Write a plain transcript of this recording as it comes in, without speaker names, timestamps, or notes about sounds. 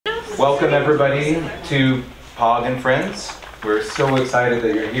Welcome everybody to POG Friends. We're so excited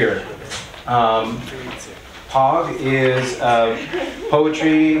that you're here. POG is a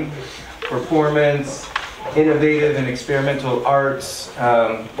poetry, performance, innovative and experimental arts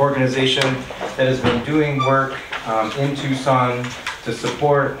organization that has been doing work in Tucson to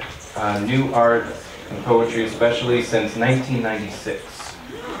support new art and poetry, especially since 1996.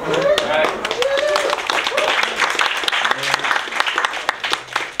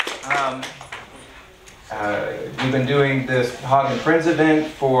 We've been doing this POG Friends event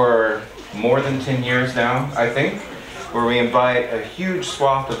for more than 10 years now, I think, where we invite a huge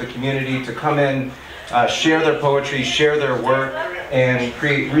swath of the community to come in, share their poetry, share their work, and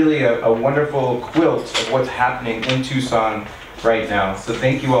create really a wonderful quilt of what's happening in Tucson right now. So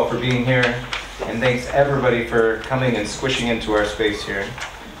thank you all for being here, and thanks everybody for coming and squishing into our space here.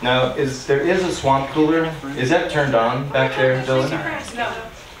 Now, there is a swamp cooler. Is that turned on back there, Dylan? No.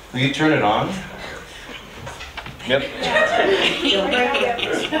 Will you turn it on? Yep.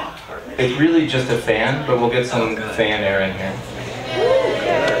 It's really just a fan, but we'll get some fan air in here.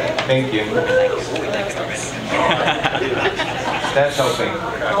 Thank you. That's helping.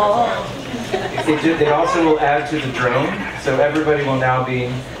 It also will add to the drone, so everybody will now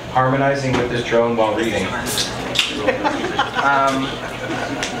be harmonizing with this drone while reading.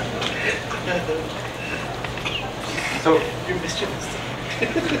 So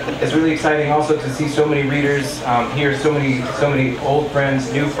it's really exciting also to see so many readers here, so many old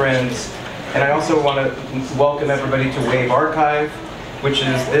friends, new friends, and I also want to welcome everybody to Wave Archive, which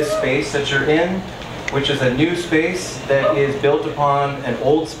is this space that you're in, which is a new space that is built upon an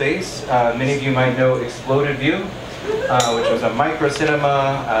old space. Many of you might know Exploded View, which was a micro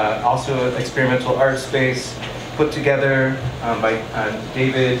cinema, also an experimental art space put together by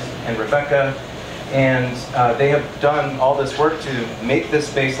David and Rebecca. And they have done all this work to make this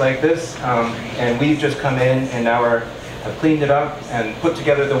space like this, and we've just come in and now have cleaned it up and put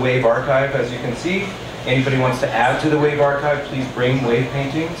together the Wave Archive, as you can see. Anybody wants to add to the Wave Archive, please bring wave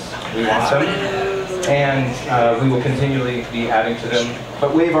paintings. We want them. And we will continually be adding to them.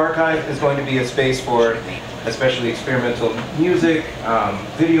 But Wave Archive is going to be a space for especially experimental music,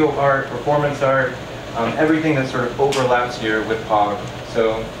 video art, performance art, everything that sort of overlaps here with POG.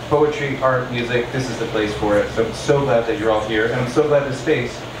 So poetry, art, music, this is the place for it. So I'm so glad that you're all here, and I'm so glad the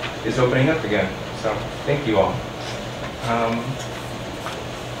space is opening up again. So thank you all.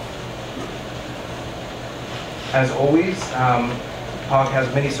 As always, POG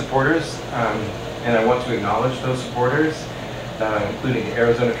has many supporters, and I want to acknowledge those supporters, including the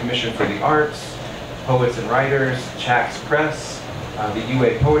Arizona Commission for the Arts, Poets and Writers, Chax Press, the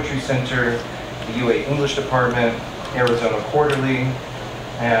UA Poetry Center, the UA English Department, Arizona Quarterly,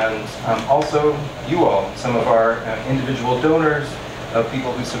 and also you all, some of our individual donors,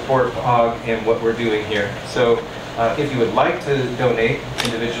 people who support POG and what we're doing here. So if you would like to donate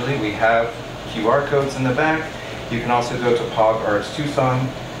individually, we have QR codes in the back. You can also go to POG Arts Tucson.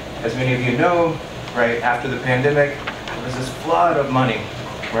 As many of you know, right after the pandemic, there was this flood of money,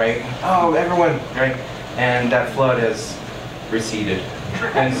 right? Oh, everyone, right? And that flood has receded.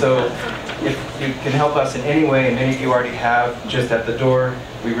 And so if you can help us in any way, and many of you already have, just at the door,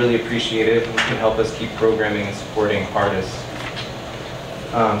 we really appreciate it. You can help us keep programming and supporting artists.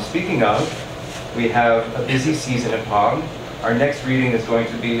 Speaking of, we have a busy season at POG. Our next reading is going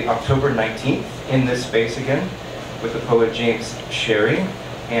to be October 19th in this space again, with the poet James Sherry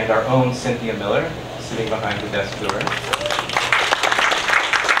and our own Cynthia Miller sitting behind the desk door.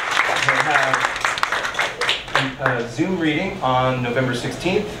 We have a Zoom reading on November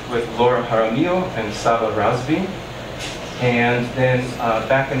 16th with Laura Jaramillo and Saba Razvi. And then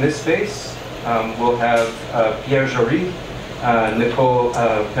back in this space, we'll have Pierre Jory, Nicole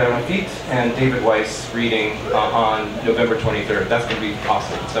Perrafit, and David Weiss reading on November 23rd. That's going to be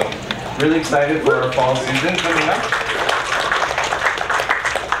awesome. So really excited for our fall season coming up.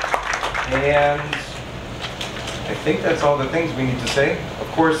 And I think that's all the things we need to say. Of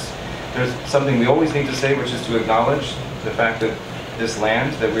course, there's something we always need to say, which is to acknowledge the fact that this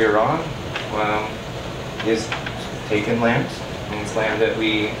land that we are on is taken land, and it's land that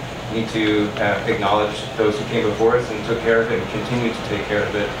we need to acknowledge those who came before us and took care of it and continue to take care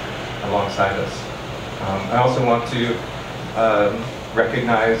of it alongside us. I also want to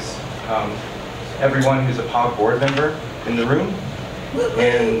recognize everyone who's a POG board member in the room.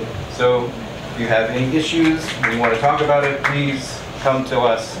 And so if you have any issues, and you want to talk about it, please come to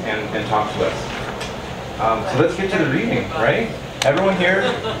us and talk to us. So let's get to the reading, right? Everyone here,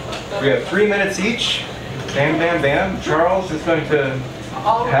 we have 3 minutes each. Bam, bam, bam. Charles is going to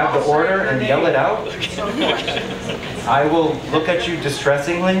have the order and yell it out, I will look at you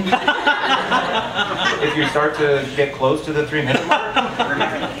distressingly if you start to get close to the 3-minute mark.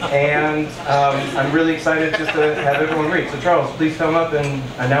 And I'm really excited just to have everyone read. So Charles, please come up and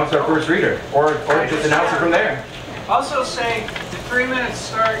announce our first reader, or just announce it from there. Also say the 3 minutes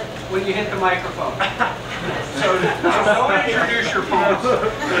start when you hit the microphone. So don't introduce your poems.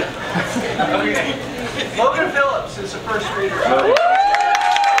 Okay. Logan Phillips is the first reader.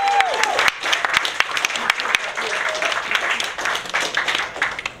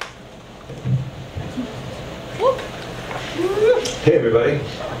 Hey everybody,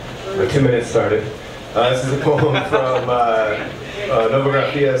 my 2 minutes started. This is a poem from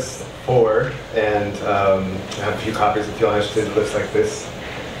Novografias 4, and I have a few copies if you're interested. It looks like this.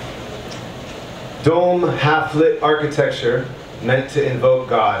 Dome half-lit architecture meant to invoke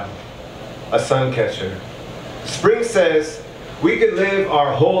God, a sun catcher. Spring says we could live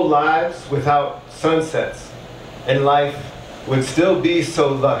our whole lives without sunsets, and life would still be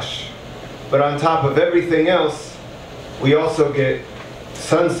so lush. But on top of everything else, we also get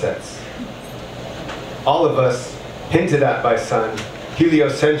sunsets. All of us hinted at by sun,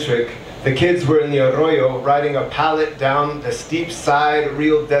 heliocentric. The kids were in the arroyo riding a pallet down the steep side,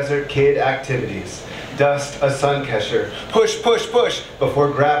 real desert kid activities. Dust a sun catcher, push, push, push, before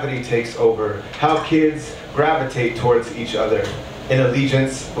gravity takes over. How kids gravitate towards each other. In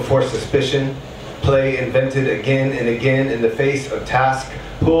allegiance before suspicion, play invented again and again in the face of task,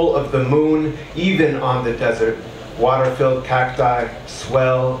 pull of the moon, even on the desert. Water-filled cacti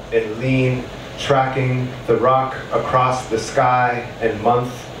swell and lean, tracking the rock across the sky and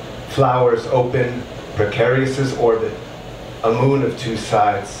month. Flowers open, precarious' orbit, a moon of 2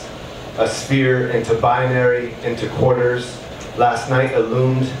 sides, a sphere into binary, into quarters, last night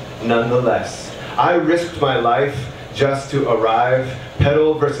illumined nonetheless. I risked my life just to arrive,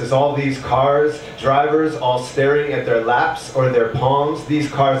 pedal versus all these cars, drivers all staring at their laps or their palms. These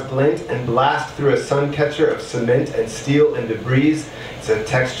cars glint and blast through a sun catcher of cement and steel and debris. It's a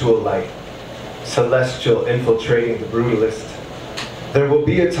textual light, celestial infiltrating the brutalist. There will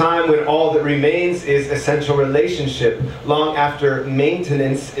be a time when all that remains is essential relationship, long after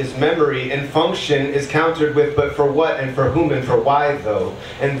maintenance is memory and function is countered with but for what and for whom and for why though.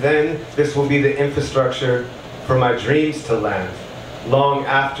 And then this will be the infrastructure for my dreams to land, long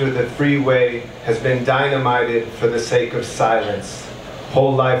after the freeway has been dynamited for the sake of silence.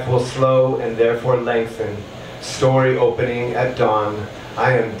 Whole life will slow and therefore lengthen. Story opening at dawn.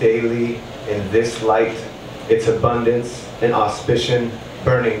 I am daily in this light, its abundance and auspicion,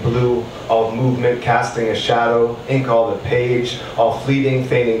 burning blue, all movement casting a shadow, ink all the page, all fleeting,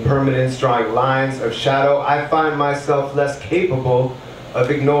 feigning permanence, drawing lines of shadow. I find myself less capable of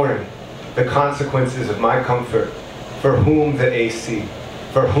ignoring the consequences of my comfort. For whom the AC?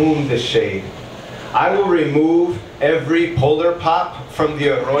 For whom the shade? I will remove every polar pop from the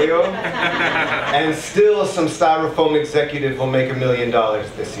arroyo, and still some styrofoam executive will make $1 million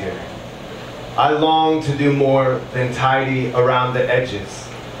this year. I long to do more than tidy around the edges.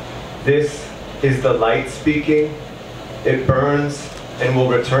 This is the light speaking. It burns and will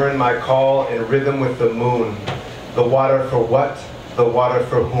return my call in rhythm with the moon. The water for what? The water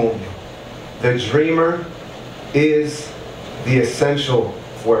for whom? The dreamer is the essential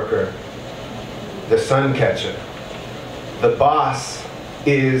worker, the sun catcher. The boss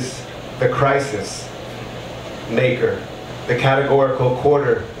is the crisis maker, the categorical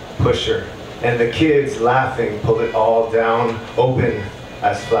quarter pusher, and the kids laughing pull it all down, open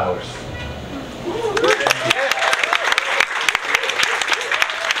as flowers.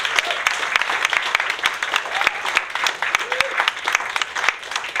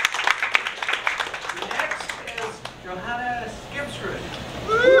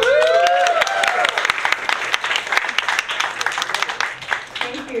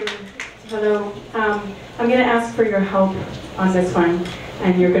 Hello. I'm going to ask for your help on this one,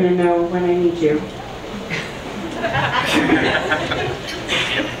 and you're going to know when I need you.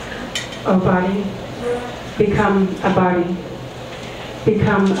 Oh body, become a body.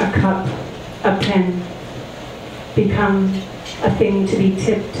 Become a cup, a pen. Become a thing to be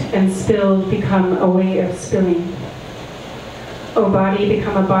tipped and spilled. Become a way of spilling. Oh body,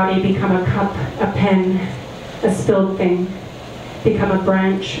 become a cup, a pen, a spilled thing. Become a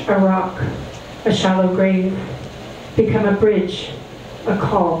branch, a rock, a shallow grave. Become a bridge, a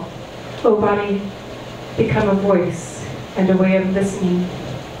call. Oh body, become a voice and a way of listening.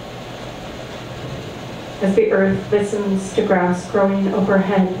 As the earth listens to grass growing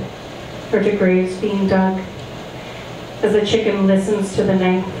overhead or to graves being dug. As a chicken listens to the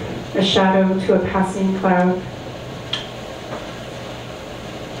night, a shadow to a passing cloud.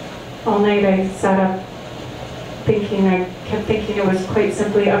 All night I sat up thinking, I kept thinking it was quite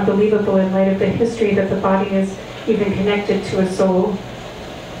simply unbelievable in light of the history that the body is even connected to a soul.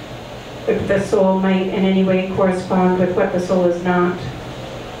 If the soul might in any way correspond with what the soul is not.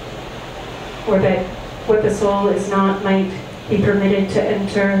 Or that what the soul is not might be permitted to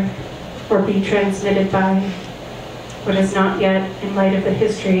enter or be transmitted by what is not yet, in light of the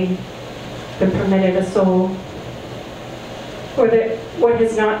history, been permitted a soul. Or that what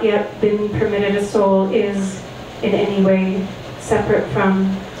has not yet been permitted a soul is in any way separate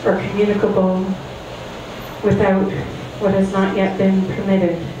from or communicable without what has not yet been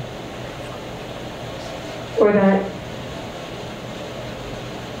permitted. Or that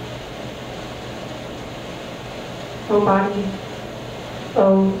O body,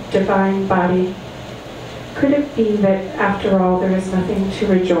 O divine body, could it be that after all there is nothing to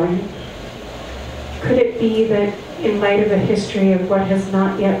rejoin? Could it be that in light of a history of what has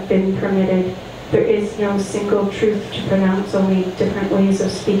not yet been permitted, there is no single truth to pronounce, only different ways of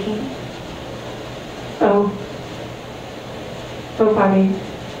speaking? O body,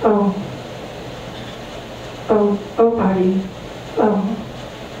 O body, O.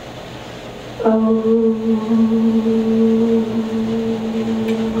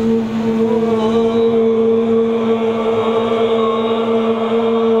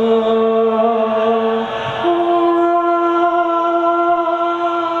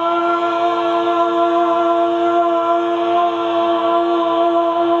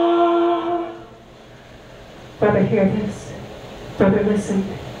 Brother, hear this. Brother, listen.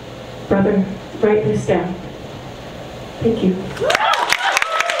 Brother, write this down. Thank you.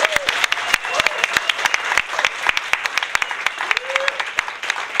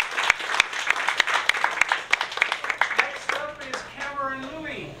 Next up is Cameron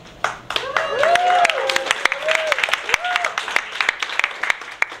Louie.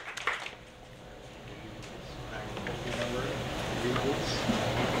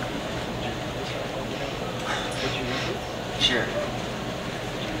 Sure.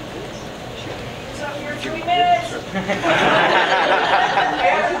 What's up, your 3 minutes? He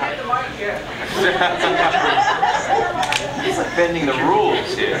hasn't hit the mic yet. He's like bending the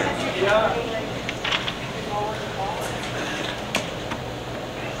rules here. Yeah.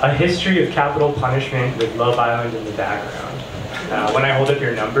 A history of capital punishment with Love Island in the background. When I hold up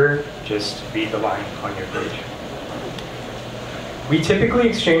your number, just read the line on your page. We typically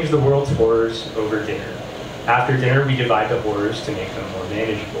exchange the world's horrors over dinner. After dinner, we divide the horrors to make them more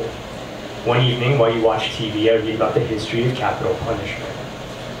manageable. One evening, while you watch TV, I read about the history of capital punishment.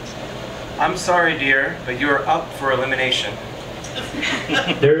 I'm sorry, dear, but you are up for elimination.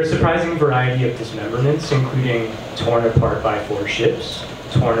 There are a surprising variety of dismemberments, including torn apart by 4 ships,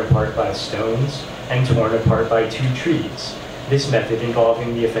 torn apart by stones, and torn apart by 2 trees. This method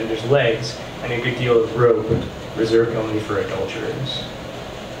involving the offender's legs and a good deal of rope, reserved only for adulterers.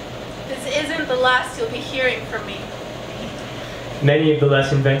 This isn't the last you'll be hearing from me. Many of the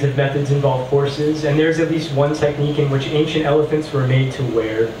less inventive methods involve horses, and there's at least one technique in which ancient elephants were made to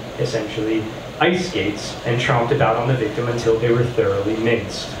wear, essentially, ice skates and tromped about on the victim until they were thoroughly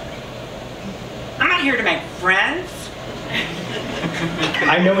minced. I'm not here to make friends.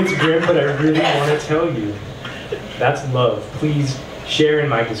 I know it's grim, but I really want to tell you. That's love. Please share in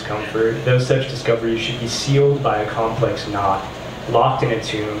my discomfort, though such discoveries should be sealed by a complex knot, locked in a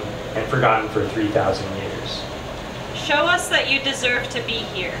tomb, and forgotten for 3,000 years. Show us that you deserve to be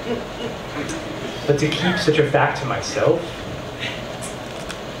here. But to keep such a fact to myself,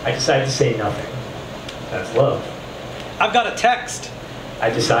 I decided to say nothing. That's love. I've got a text. I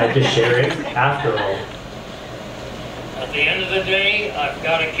decided to share it after all. At the end of the day, I've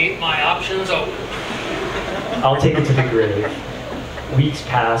got to keep my options open. I'll take it to the grave. Weeks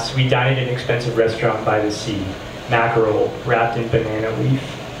pass, we dine at an expensive restaurant by the sea. Mackerel wrapped in banana leaf.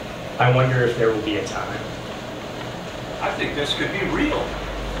 I wonder if there will be a time. I think this could be real.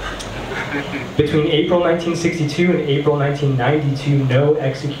 Between April 1962 and April 1992, no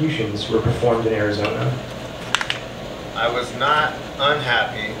executions were performed in Arizona. I was not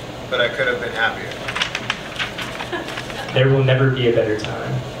unhappy, but I could have been happier. There will never be a better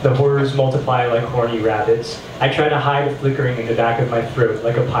time. The horrors multiply like horny rabbits. I try to hide a flickering in the back of my throat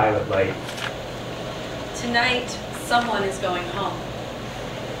like a pilot light. Tonight, someone is going home.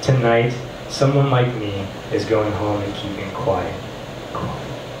 Tonight, someone like me is going home and keeping quiet.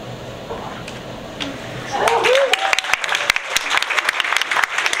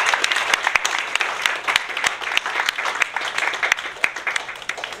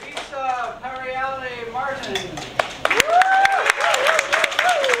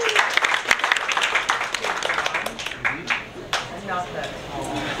 Not that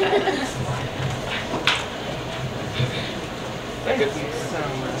small.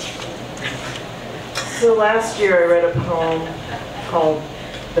 So last year I read a poem called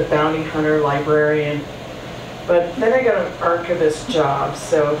The Bounty Hunter Librarian, but then I got an archivist job,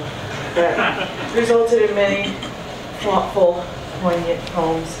 so that resulted in many thoughtful, poignant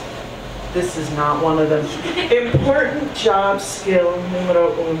poems. This is not one of them. Important job skill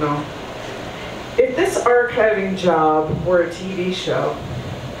numero uno. If this archiving job were a TV show,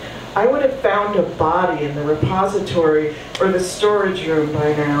 I would have found a body in the repository or the storage room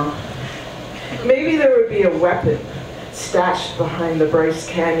by now. Maybe there would be a weapon stashed behind the Bryce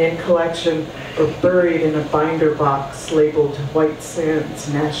Canyon collection or buried in a binder box labeled White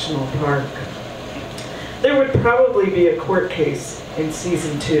Sands National Park. There would probably be a court case in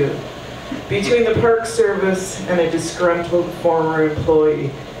season 2 between the Park Service and a disgruntled former employee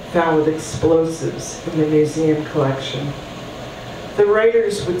found with explosives in the museum collection. The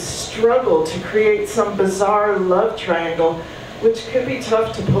writers would struggle to create some bizarre love triangle, which could be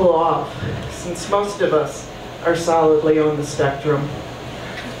tough to pull off, since most of us are solidly on the spectrum.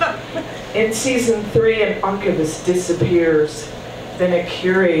 In season 3, an archivist disappears, then a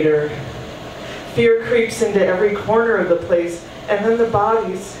curator. Fear creeps into every corner of the place, and then the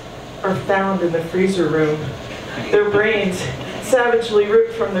bodies are found in the freezer room, their brains savagely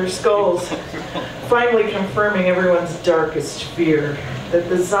ripped from their skulls, finally confirming everyone's darkest fear, that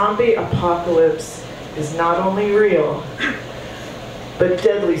the zombie apocalypse is not only real, but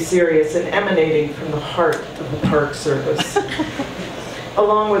deadly serious and emanating from the heart of the Park Service.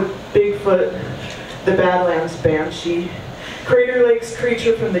 Along with Bigfoot, the Badlands Banshee, Crater Lake's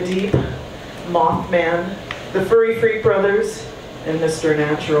Creature from the Deep, Mothman, the Furry Freak Brothers, and Mr.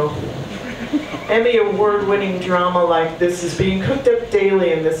 Natural. Emmy award-winning drama like this is being cooked up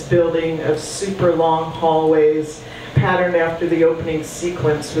daily in this building of super long hallways, patterned after the opening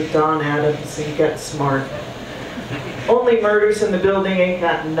sequence with Don Adams and Get Smart. Only murders in the building ain't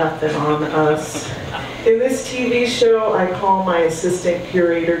got nothing on us. In this TV show I call my assistant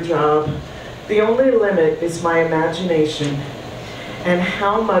curator job, the only limit is my imagination and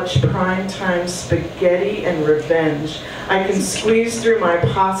how much primetime spaghetti and revenge I can squeeze through my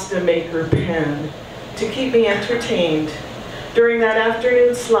pasta maker pen to keep me entertained during that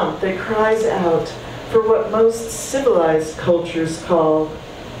afternoon slump that cries out for what most civilized cultures call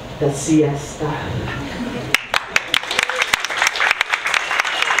the siesta.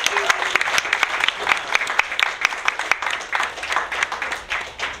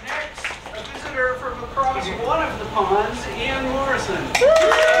 Next, a visitor from across one of the ponds, Ian Morrison.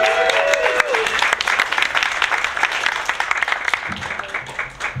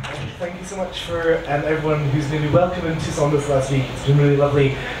 Thank you so much for everyone who's been welcome in Tucson this last week. It's been really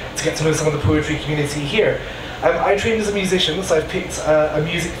lovely to get to know some of the poetry community here. I trained as a musician, so I've picked a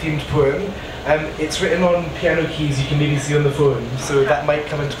music-themed poem. It's written on piano keys you can maybe see on the phone, so that might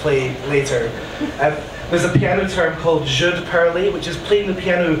come into play later. There's a piano term called jeu de parler, which is playing the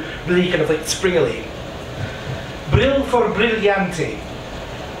piano really kind of like springily. Brill for brillante.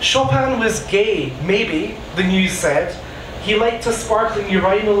 Chopin was gay, maybe, the news said. He liked a sparkling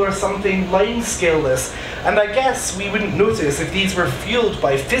urinal or something line-scaleless, and I guess we wouldn't notice if these were fueled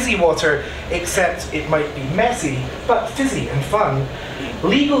by fizzy water, except it might be messy, but fizzy and fun.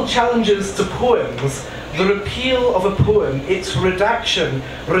 Legal challenges to poems, the repeal of a poem, its redaction,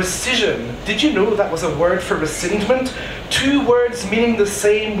 rescission. Did you know that was a word for rescindment? 2 words meaning the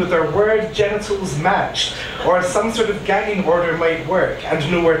same with their word genitals matched, or some sort of gagging order might work,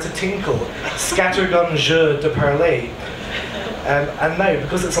 and nowhere to tinkle. Scattergun jeu de parler. And now,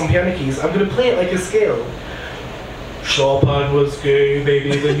 because it's on piano keys, I'm going to play it like a scale. Chopin was gay,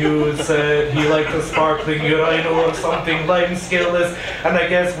 maybe the news said. He liked a sparkling urinal or something line-scaleless. And I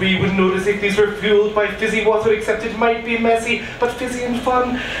guess we wouldn't notice if these were fueled by fizzy water, except it might be messy, but fizzy and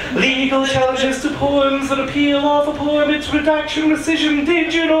fun. Legal challenges to poems, the repeal of a poem, its redaction, rescission.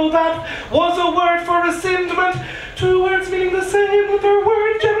 Did you know that was a word for rescindment? 2 words meaning the same with their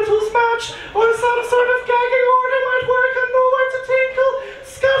word genitals match, or some sort of gagging order might work and nowhere to tinkle.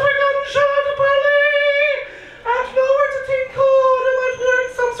 Scattergun jeu de parler. And nowhere to tinkle, it might work,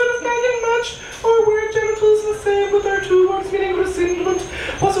 some sort of gagging match, or word genitals the same with their 2 words meaning rescindment.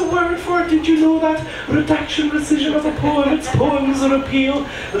 Was a word for, did you know that? Redaction, rescission of a poem, its poems a repeal.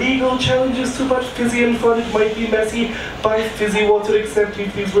 Legal challenges too much fizzy and fun, it might be messy. By fizzy water, except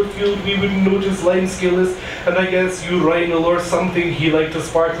if these were fueled, we wouldn't notice line-scaleless. And I guess urinal or something, he liked a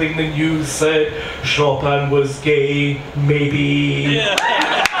sparkling, the news said. Chopin was gay, maybe. Yeah.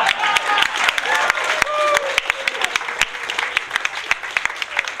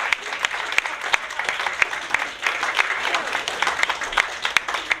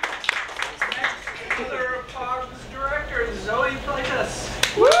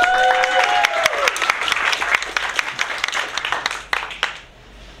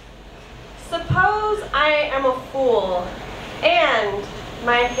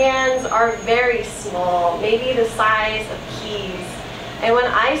 My hands are very small, maybe the size of keys. And when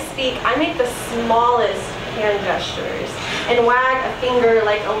I speak, I make the smallest hand gestures and wag a finger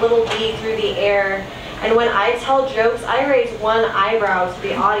like a little bee through the air. And when I tell jokes, I raise one eyebrow to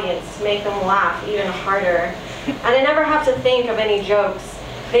the audience to make them laugh even harder. And I never have to think of any jokes.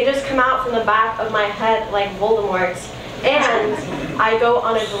 They just come out from the back of my head like Voldemort's. And I go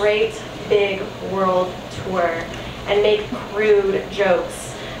on a great big world tour and make crude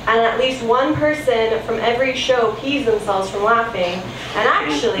jokes. And at least one person from every show pees themselves from laughing. And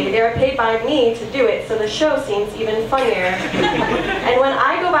actually, they are paid by me to do it, so the show seems even funnier. And when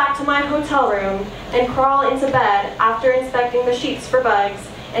I go back to my hotel room and crawl into bed after inspecting the sheets for bugs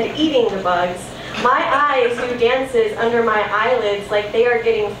and eating the bugs, my eyes do dances under my eyelids like they are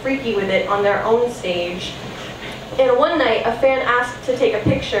getting freaky with it on their own stage. And one night, a fan asked to take a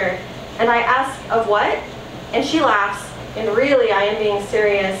picture, and I ask, "Of what?" And she laughs, and really I am being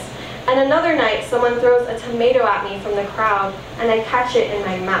serious. And another night, someone throws a tomato at me from the crowd, and I catch it in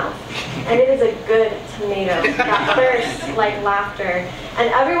my mouth. And it is a good tomato that bursts like laughter. And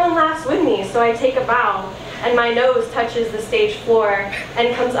everyone laughs with me, so I take a bow, and my nose touches the stage floor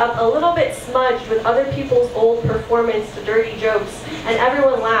and comes up a little bit smudged with other people's old performance dirty jokes, and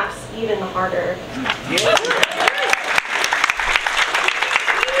everyone laughs even harder.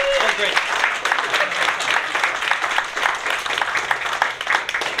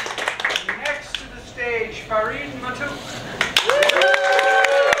 Next to the stage, Farid Matou.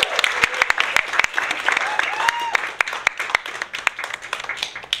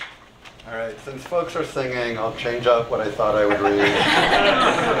 All right, since folks are singing, I'll change up what I thought I would read.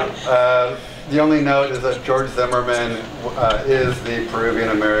 The only note is that George Zimmerman is the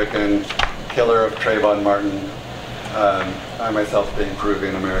Peruvian-American killer of Trayvon Martin. I myself being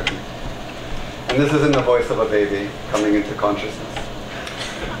Peruvian-American. And this is in the voice of a baby coming into consciousness.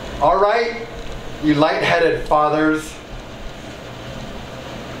 All right, you light-headed fathers,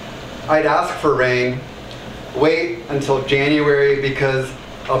 I'd ask for rain. Wait until January because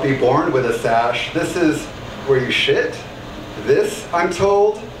I'll be born with a sash. This is where you shit. This, I'm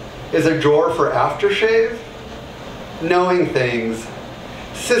told, is a drawer for aftershave. Knowing things,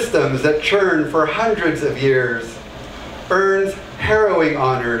 systems that churn for hundreds of years, earns harrowing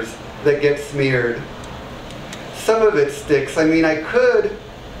honors that get smeared. Some of it sticks. I mean, I could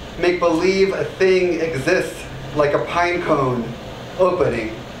make believe a thing exists like a pine cone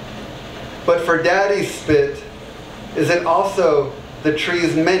opening. But for daddy's spit, is it also the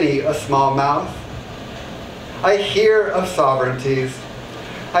tree's many a small mouth? I hear of sovereignties.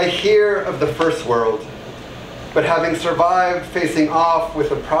 I hear of the first world. But having survived facing off with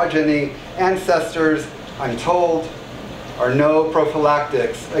the progeny, ancestors, I'm told, are no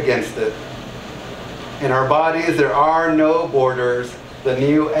prophylactics against it. In our bodies, there are no borders, the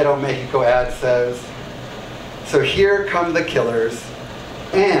new Aeromexico ad says. So here come the killers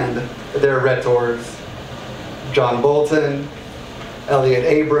and their rhetors. John Bolton, Elliot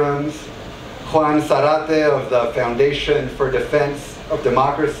Abrams, Juan Zarate of the Foundation for Defense of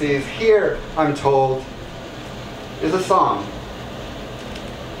Democracies. Here, I'm told, is a song.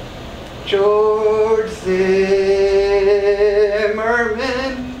 George Zimmerman,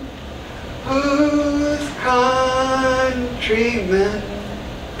 whose countrymen.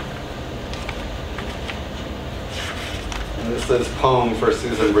 And this is poem for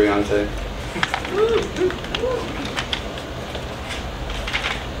Susan Briante.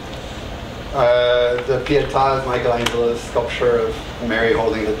 The Pietà is Michelangelo's sculpture of Mary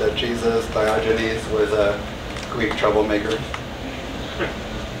holding the dead Jesus. Diogenes was a Greek troublemaker.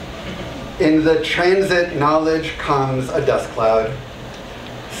 In the transit knowledge comes a dust cloud.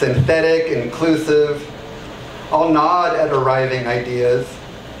 Synthetic, inclusive. I'll nod at arriving ideas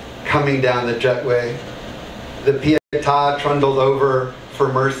coming down the jetway. The Pietà trundled over for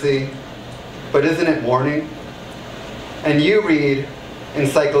mercy. But isn't it morning? And you read,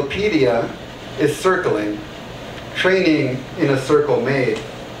 encyclopedia is circling, training in a circle made.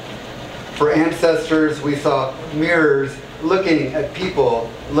 For ancestors, we saw mirrors looking at people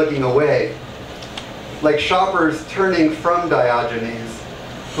looking away, like shoppers turning from Diogenes,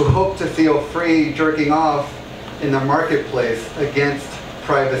 who hope to feel free jerking off in the marketplace against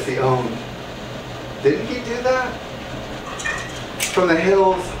privacy owned. Didn't he do that? From the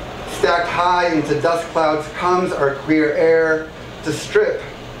hills stacked high into dust clouds comes our queer air to strip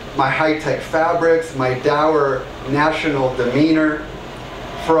my high-tech fabrics, my dour national demeanor,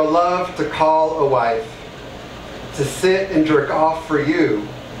 for a love to call a wife, to sit and jerk off for you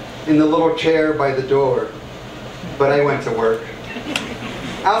in the little chair by the door. But I went to work.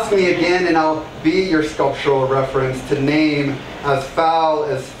 Ask me again and I'll be your sculptural reference to name as foul,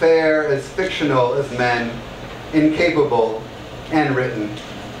 as fair, as fictional as men, incapable and written,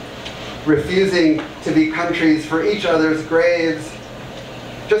 refusing to be countries for each other's graves,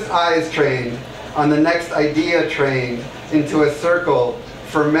 just eyes trained on the next idea trained into a circle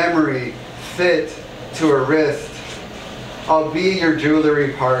for memory fit to a wrist. I'll be your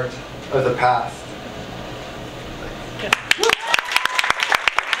jewelry part of the past.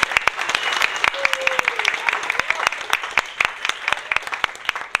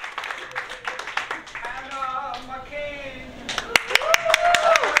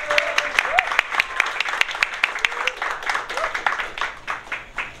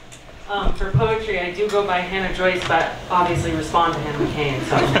 For poetry, I do go by Hannah Joyce, but obviously respond to Hannah McCain,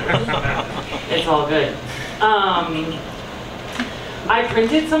 so it's all good. I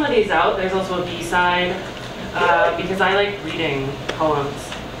printed some of these out. There's also a B-side, because I like reading poems.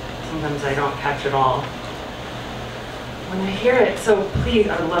 Sometimes I don't catch it all when I hear it, so please,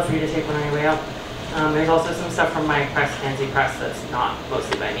 I would love for you to take one on your way out. There's also some stuff from my press, Fancy Press, that's not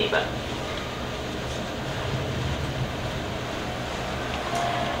mostly by me, but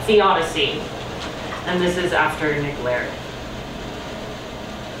The Odyssey, and this is after Nick Laird.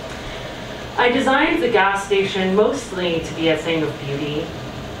 I designed the gas station mostly to be a thing of beauty,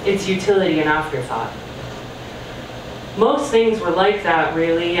 its utility an afterthought. Most things were like that,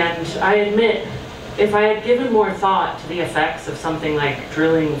 really, and I admit, if I had given more thought to the effects of something like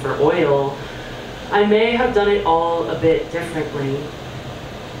drilling for oil, I may have done it all a bit differently.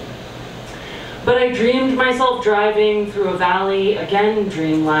 But I dreamed myself driving through a valley, again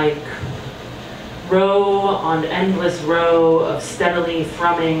dreamlike, row on endless row of steadily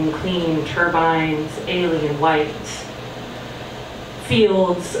thrumming clean turbines, alien white,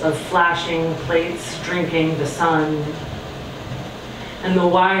 fields of flashing plates drinking the sun, and the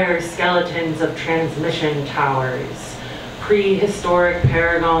wire skeletons of transmission towers, prehistoric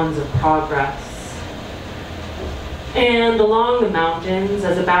paragons of progress. And along the mountains,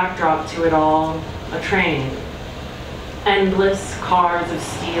 as a backdrop to it all, a train. Endless cars of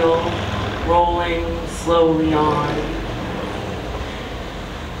steel rolling slowly on.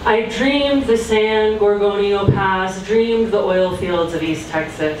 I dreamed the San Gorgonio Pass, dreamed the oil fields of East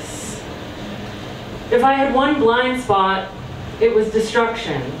Texas. If I had one blind spot, it was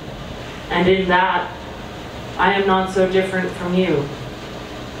destruction. And in that, I am not so different from you.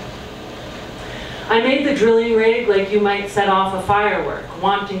 I made the drilling rig like you might set off a firework,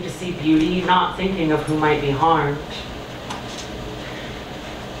 wanting to see beauty, not thinking of who might be harmed.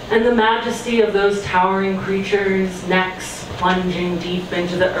 And the majesty of those towering creatures, necks plunging deep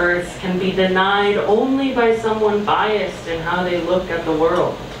into the earth, can be denied only by someone biased in how they look at the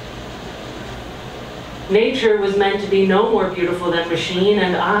world. Nature was meant to be no more beautiful than machine,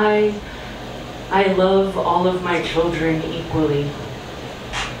 and I love all of my children equally.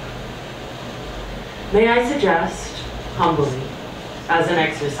 May I suggest, humbly, as an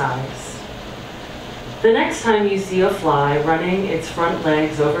exercise, the next time you see a fly running its front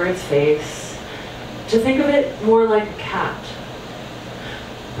legs over its face, to think of it more like a cat.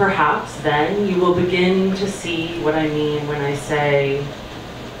 Perhaps then you will begin to see what I mean when I say,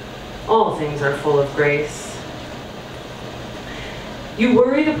 all things are full of grace. You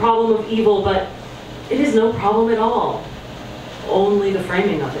worry the problem of evil, but it is no problem at all, only the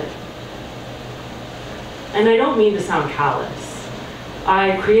framing of it. And I don't mean to sound callous.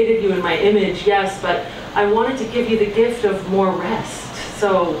 I created you in my image, yes, but I wanted to give you the gift of more rest,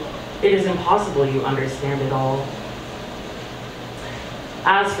 so it is impossible you understand it all.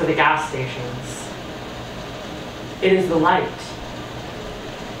 As for the gas stations, it is the light.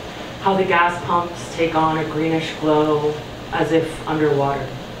 How the gas pumps take on a greenish glow as if underwater.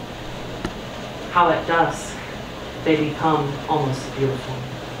 How at dusk they become almost beautiful.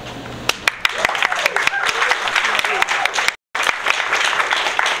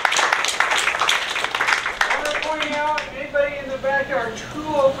 There are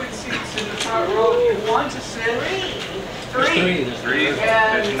 2 open seats in the front row. If you want to sit, three. There's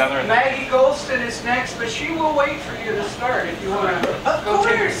And another in there. Maggie Golston is next, but she will wait for you to start if you want to go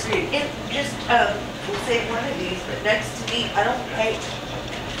take a seat. Just say one of these, but next to me, I don't pay,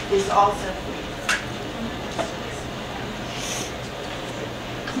 is also.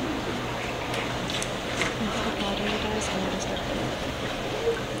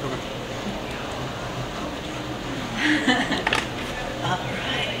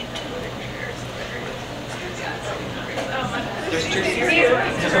 There's 2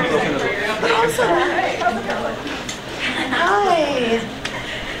 But also, hi.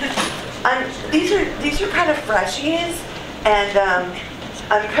 These are kind of freshies, and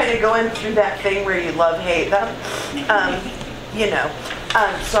I'm kind of going through that thing where you love hate them. you know.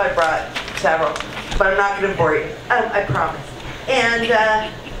 So I brought several, but I'm not going to bore you. I promise. And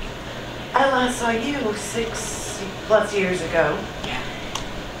I last saw you 6+ years ago.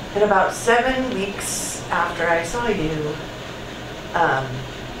 And about 7 weeks after I saw you,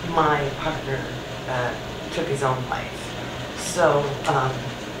 my partner took his own life. So,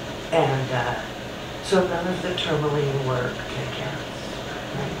 so none of the tourmaline work can count.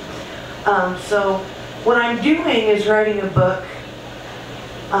 Right? So what I'm doing is writing a book,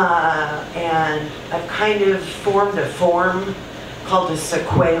 and I've kind of formed a form called a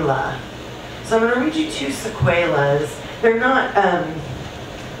sequela. So I'm going to read you 2 sequelas. They're not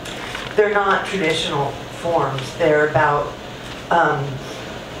traditional forms. They're about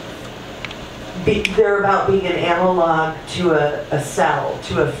being an analog to a cell,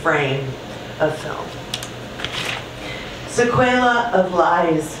 to a frame of film. Sequela of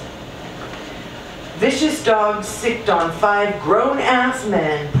lies. Vicious dogs sicked on 5 grown-ass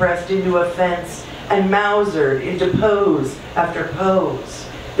men pressed into a fence and mausered into pose after pose.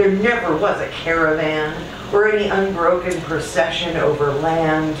 There never was a caravan or any unbroken procession over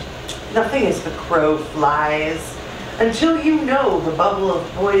land. Nothing as the crow flies. Until you know the bubble of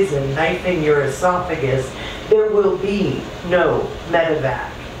poison knifing your esophagus, there will be no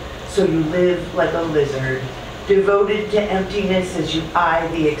medevac. So you live like a lizard, devoted to emptiness as you eye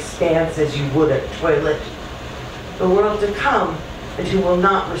the expanse as you would a toilet. The world to come, and who will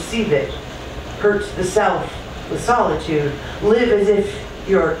not receive it, hurt the self with solitude. Live as if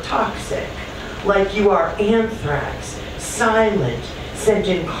you're toxic, like you are anthrax, silent, sent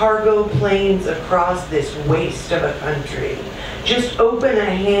in cargo planes across this waste of a country. Just open a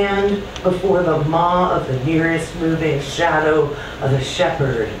hand before the maw of the nearest moving shadow of a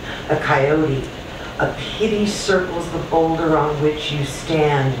shepherd, a coyote. A pity circles the boulder on which you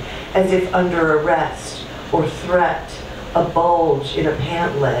stand, as if under arrest or threat. A bulge in a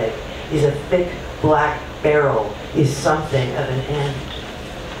pant leg is a thick black barrel, is something of an end.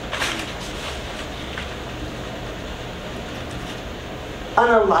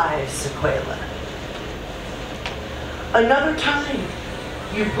 Unalive sequela. Another time,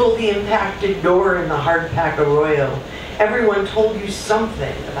 you pulled the impacted door in the hardpack arroyo. Everyone told you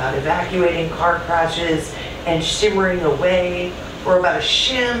something about evacuating car crashes and shimmering away, or about a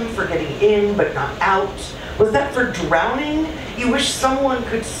shim for getting in but not out. Was that for drowning? You wish someone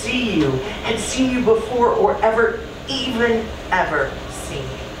could see you, had seen you before, or even ever seen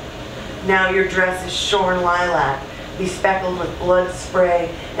you. Now your dress is shorn lilac, bespeckled with blood spray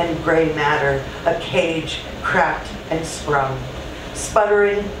and gray matter, a cage cracked and sprung.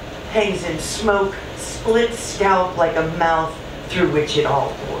 Sputtering, hangs in smoke, split scalp like a mouth through which it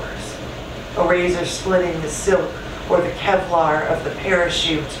all pours. A razor splitting the silk or the Kevlar of the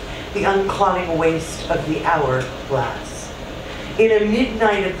parachute, the unclotting waste of the hourglass. In a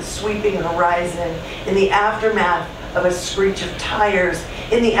midnight of the sweeping horizon, in the aftermath of a screech of tires,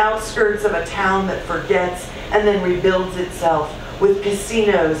 in the outskirts of a town that forgets and then rebuilds itself with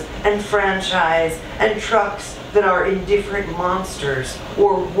casinos and franchise and trucks that are indifferent monsters,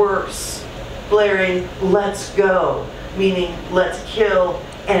 or worse, blaring "let's go," meaning let's kill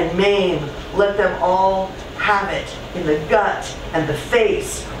and maim, let them all have it in the gut and the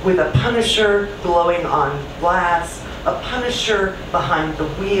face, with a Punisher glowing on glass, a Punisher behind the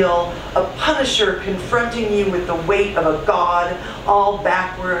wheel, a Punisher confronting you with the weight of a God, all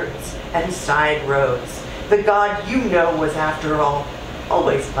backwards and side roads. The God you know was, after all,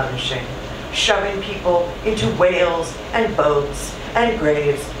 always punishing, shoving people into whales and boats and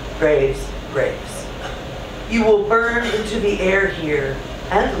graves, graves, graves. You will burn into the air here,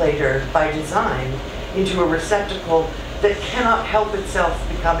 and later, by design, into a receptacle that cannot help itself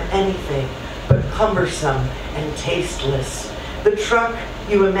become anything but cumbersome and tasteless. The truck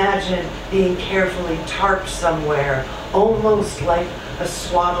you imagine being carefully tarped somewhere, almost like a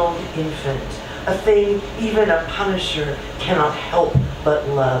swaddled infant, a thing even a Punisher cannot help but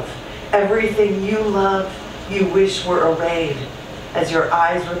love. Everything you love, you wish were arrayed, as your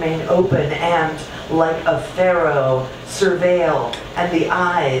eyes remain open and, like a pharaoh, surveil, and the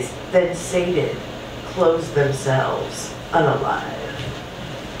eyes, then sated, close themselves, unalive.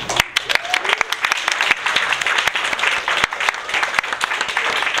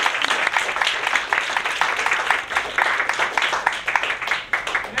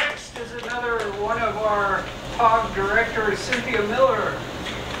 Next is another one of our POG directors, Cynthia Miller.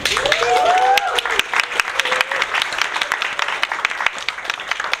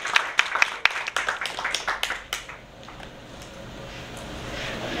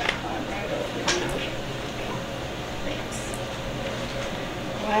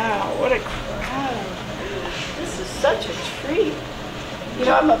 Wow, what a crowd. This is such a treat.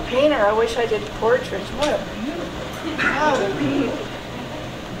 I'm a painter. I wish I did portraits. What a beautiful. What a beautiful.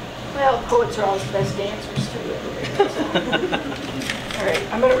 Well, poets are always the best dancers too. All right,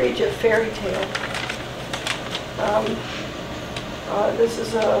 I'm going to read you a fairy tale. This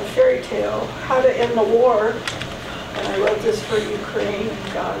is a fairy tale, How to End the War. And I wrote this for Ukraine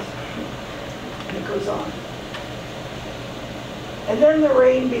and God. And it goes on. And then the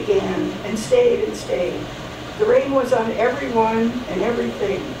rain began and stayed and stayed. The rain was on everyone and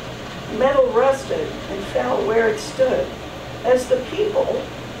everything. Metal rusted and fell where it stood. As the people,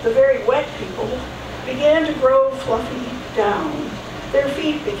 the very wet people, began to grow fluffy down, their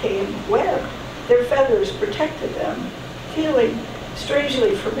feet became web. Their feathers protected them, feeling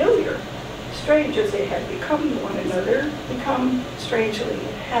strangely familiar. Strange as they had become one another, become strangely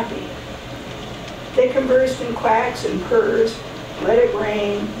happy. They conversed in quacks and purrs, let it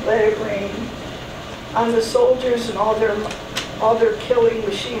rain, on the soldiers and all their killing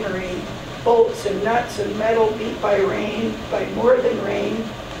machinery, bolts and nuts and metal beat by rain, by more than rain,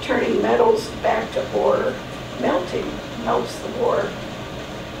 turning metals back to ore, melting, melts the war.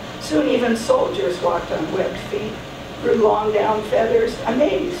 Soon even soldiers walked on webbed feet, grew long down feathers,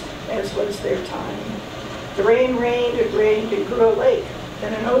 amazed, as was their time. The rain rained and grew a lake,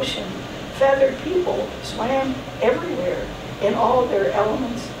 then an ocean. Feathered people swam everywhere in all their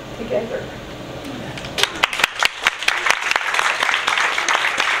elements together.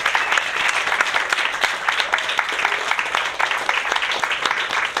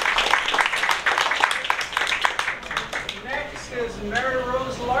 Next is Mary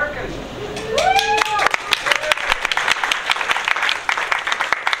Rose Larkin.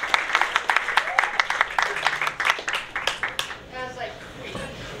 That's like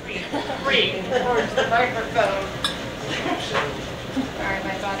free towards the microphone. Sorry,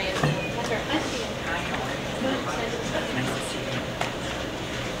 my body is.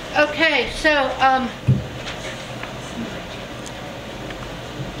 Okay, so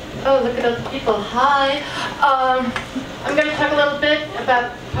oh, look at those people. Hi. I'm going to talk a little bit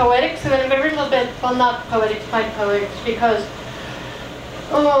about poetics, and then I'm going to read a little bit, well, not poetics, my poetics, because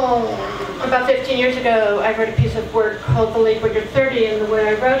about 15 years ago, I wrote a piece of work called The Lake When You're 30, and the way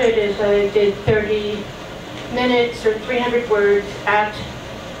I wrote it is I did 30 minutes or 300 words at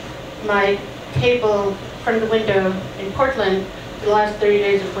my table in front of the window in Portland for the last 30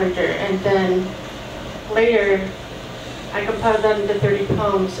 days of winter, and then later I compiled that into 30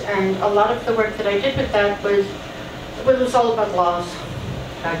 poems, and a lot of the work that I did with that was all about loss.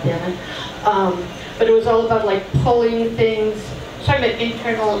 God damn it. But it was all about like pulling things, talking about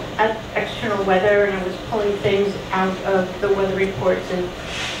internal and external weather, and I was pulling things out of the weather reports and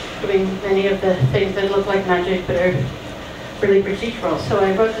doing many of the things that look like magic but are really procedural. So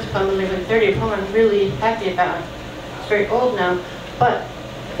I wrote this poem, Live in 30, a poem I'm really happy about. It's very old now, but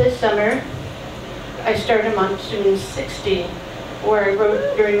this summer I started Monsoon 60, where I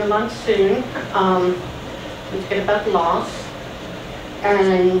wrote during the monsoon. It's good about loss,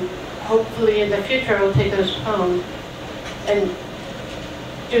 and hopefully in the future I will take those poems and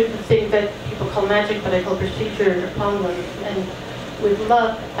do the thing that people call magic, but I call procedure upon them. And with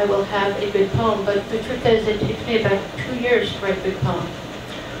luck, I will have a good poem, but the truth is it takes me about 2 years to write a good poem.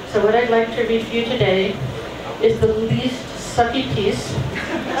 So what I'd like to read for you today is the least sucky piece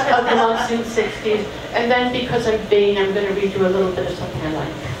of the Monsoon 60s, and then because I'm vain, I'm going to read you a little bit of something I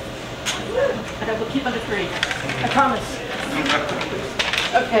like. And I will keep under 3. I promise.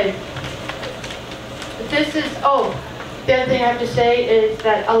 Okay. This is, the other thing I have to say is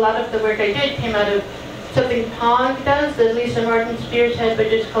that a lot of the work I did came out of something POG does, that Lisa Martin spearheads, but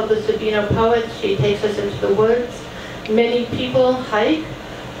it's called the Sabino Poets. She takes us into the woods. Many people hike.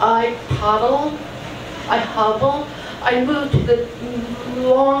 I paddle. I hobble. I moved to the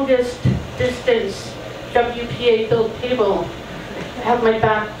longest distance WPA built table. I have my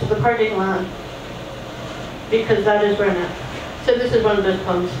back to the parking lot because that is where I'm at. So this is one of those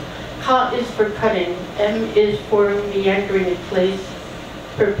poems. Ka is for cutting, M is for meandering in place,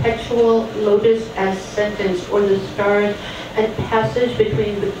 perpetual lotus as sentence, or the stars and passage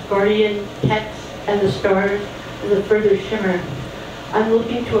between the guardian text and the stars and the further shimmer. I'm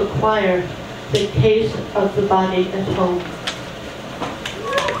looking to acquire the taste of the body at home.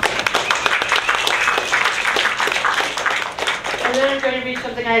 And then I'm going to read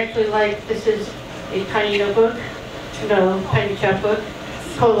something I actually like. This is a tiny notebook, tiny chapbook,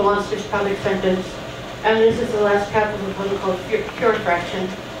 called The Monster's Comic Sentence. And this is the last chapter of a poem called Pure Fraction.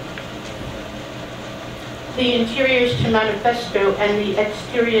 The interiors to manifesto and the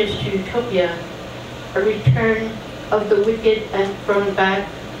exteriors to utopia, a return of the wicked and thrown back,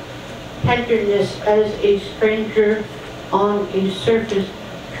 tenderness as a stranger on a surface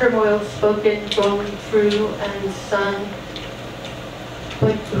turmoil spoken, going through, and sung.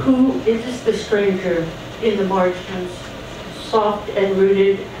 But who is the stranger in the margins, soft and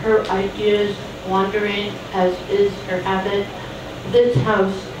rooted, her ideas wandering as is her habit? This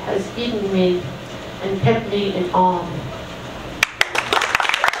house has eaten me and kept me in awe.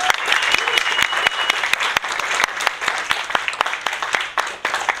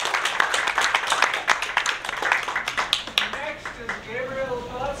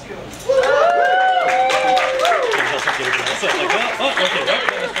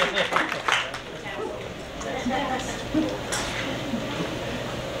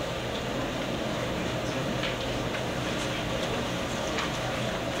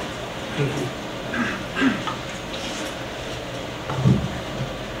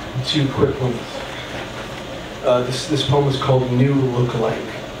 Two quick ones. This poem is called New Lookalike.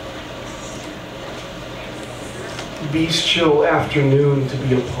 Bestial afternoon to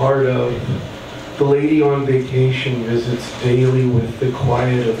be a part of. The lady on vacation visits daily with the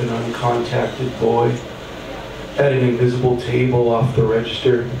quiet of an uncontacted boy at an invisible table off the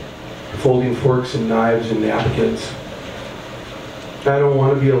register, folding forks and knives and napkins. I don't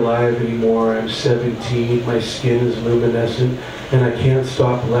want to be alive anymore. I'm 17, my skin is luminescent, and I can't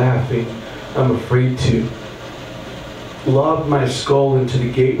stop laughing. I'm afraid to. Lob my skull into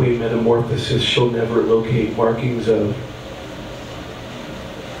the gateway metamorphosis she'll never locate markings of.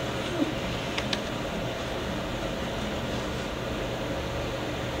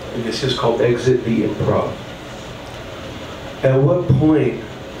 And this is called Exit the Improv. At what point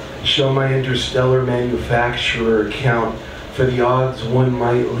shall my interstellar manufacturer account for the odds one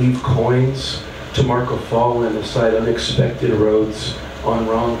might leave coins to mark a fallen aside unexpected roads on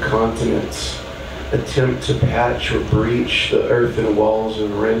wrong continents, attempt to patch or breach the earthen walls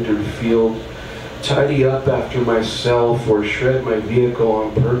of rendered field, tidy up after myself or shred my vehicle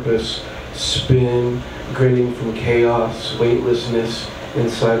on purpose, spin, grinning from chaos, weightlessness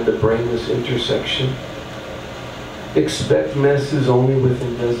inside the brainless intersection. Expect messes only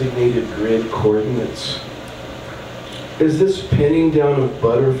within designated grid coordinates. Is this pinning down of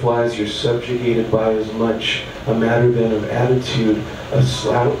butterflies you're subjugated by as much a matter than of attitude, a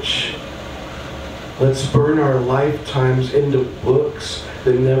slouch? Let's burn our lifetimes into books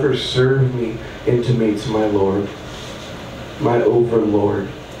that never serve me, intimates my Lord, my overlord.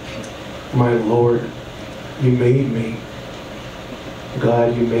 My Lord, you made me.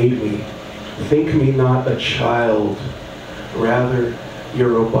 God, you made me. Think me not a child, rather your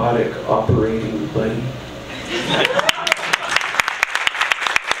robotic operating buddy.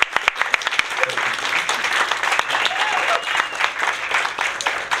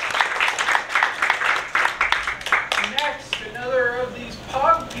 Next, another of these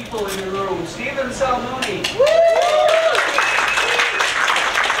POG people in the room, Stephen Salmoni.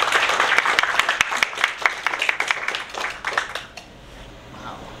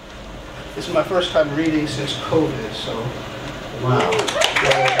 This is my first time reading since COVID, so wow. I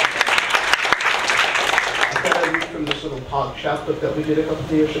thought I'd read from this little POG chapbook that we did a couple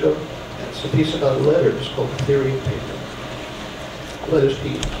of years ago. And it's a piece about letters called The Theory of Paper. Letters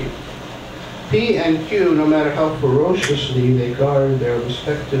P and Q. P and Q, no matter how ferociously they guard their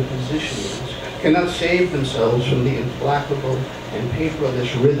respective positions, cannot save themselves from the implacable and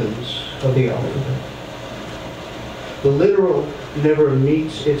paperless rhythms of the alphabet. The literal never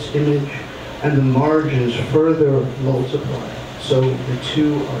meets its image, and the margins further multiply, so the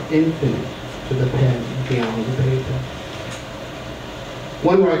two are infinite to the pen beyond the paper.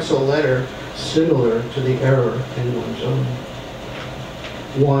 One writes a letter similar to the error in one's own.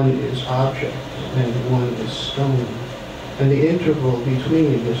 One is object, and one is stone, and the interval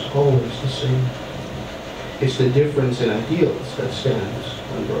between is always the same. It's the difference in ideals that stands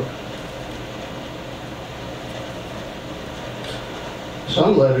unbroken.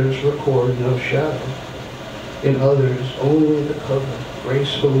 Some letters record no shadow. In others, only the cover,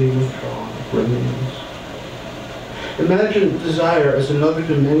 gracefully withdrawn, remains. Imagine desire as another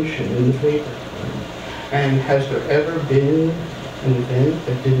dimension in the paper. And has there ever been an event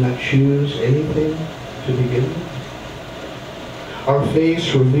that did not choose anything to begin with? Our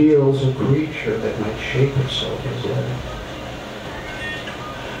face reveals a creature that might shape itself as letter.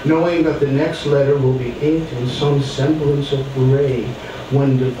 Knowing that the next letter will be inked in some semblance of gray,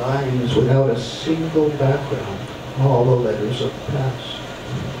 one divines without a single background all the letters of the past.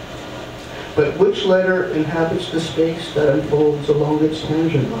 But which letter inhabits the space that unfolds along its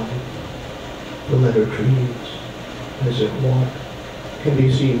tangent line? The letter dreams, as if water can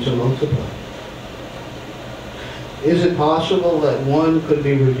be seen to multiply. Is it possible that one could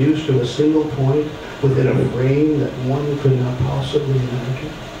be reduced to a single point within a frame that one could not possibly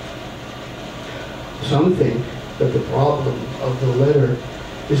imagine? Some think that the problem of the letter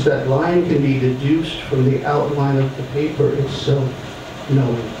is that line can be deduced from the outline of the paper itself,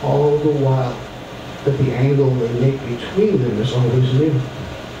 knowing all the while that the angle they make between them is always new.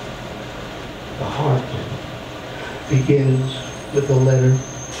 The heart begins with a letter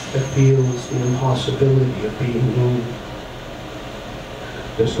that feels the impossibility of being known.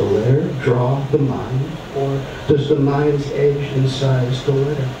 Does the letter draw the mind, or does the mind's edge incise the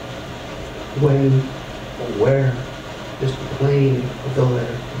letter? When or where is the plane of the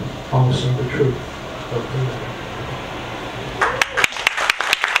letter also the truth of the letter?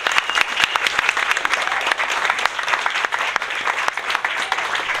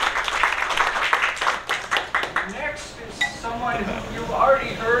 Next is someone who you've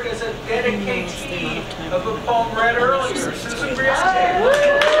already heard as a dedicatee of a poem read earlier, Susan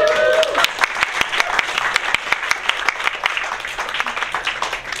Brieste.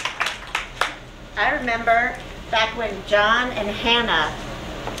 I remember back when John and Hannah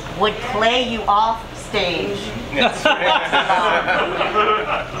would play you off stage. So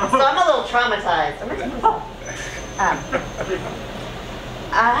I'm a little traumatized.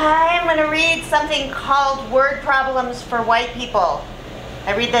 I'm going to read something called Word Problems for White People.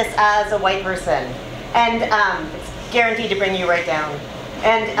 I read this as a white person, and it's guaranteed to bring you right down.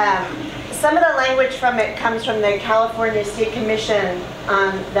 And some of the language from it comes from the California State Commission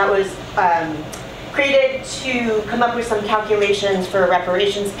that was created to come up with some calculations for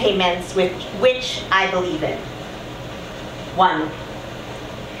reparations payments, which I believe in. 1.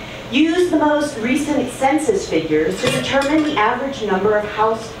 Use the most recent census figures to determine the average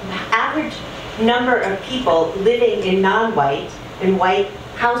number of people living in non-white and white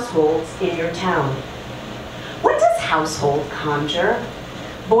households in your town. What does household conjure?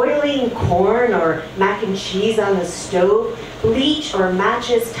 Boiling corn or mac and cheese on the stove, bleach or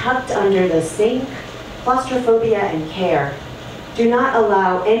matches tucked under the sink, claustrophobia and care. Do not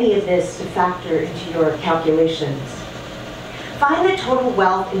allow any of this to factor into your calculations. Find the total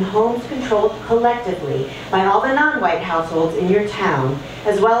wealth in homes controlled collectively by all the non-white households in your town,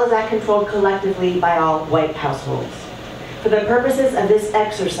 as well as that controlled collectively by all white households. For the purposes of this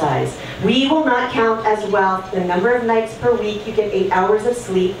exercise, we will not count as wealth the number of nights per week you get 8 hours of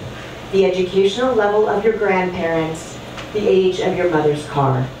sleep, the educational level of your grandparents, the age of your mother's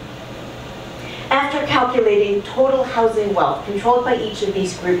car. After calculating total housing wealth controlled by each of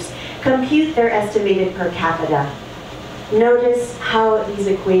these groups, compute their estimated per capita. Notice how these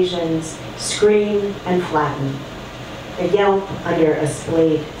equations scream and flatten. A yelp under a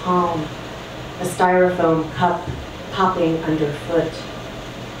splayed palm, a styrofoam cup popping underfoot.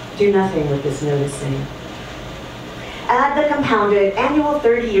 Do nothing with this noticing. Add the compounded annual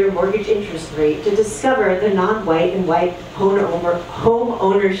 30-year mortgage interest rate to discover the non-white and white home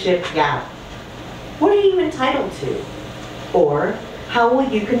ownership gap. What are you entitled to? Or how will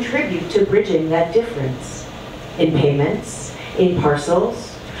you contribute to bridging that difference? In payments, in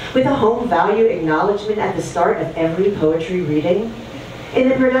parcels, with a home value acknowledgement at the start of every poetry reading? In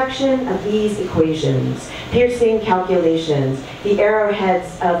the production of these equations, piercing calculations, the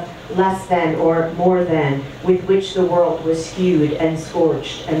arrowheads of less than or more than with which the world was skewed and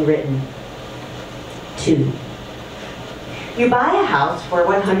scorched and written. 2. You buy a house for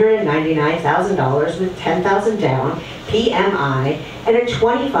 $199,000 with $10,000 down, PMI, and a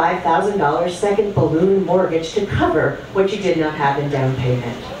 $25,000 second balloon mortgage to cover what you did not have in down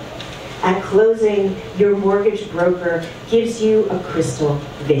payment. At closing, your mortgage broker gives you a crystal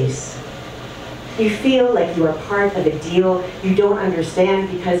vase. You feel like you are part of a deal you don't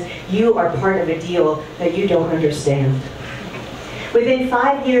understand because you are part of a deal that you don't understand. Within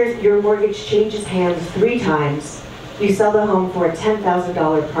 5 years, your mortgage changes hands 3 times. You sell the home for a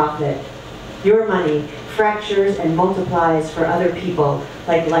 $10,000 profit. Your money fractures and multiplies for other people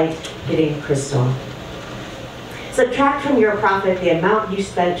like light hitting crystal. Subtract from your profit the amount you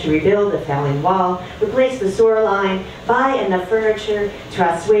spent to rebuild a failing wall, replace the sewer line, buy enough furniture to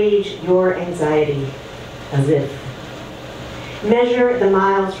assuage your anxiety, as if. Measure the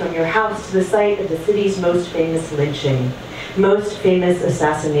miles from your house to the site of the city's most famous lynching, most famous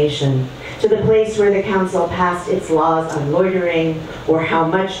assassination, to the place where the council passed its laws on loitering, or how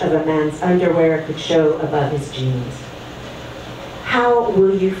much of a man's underwear could show above his jeans. How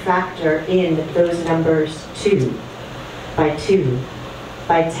will you factor in those numbers 2 by 2,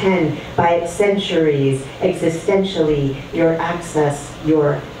 by 10, by centuries, existentially, your access,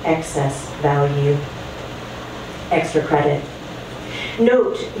 your excess value? Extra credit.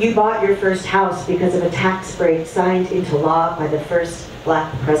 Note, you bought your first house because of a tax break signed into law by the first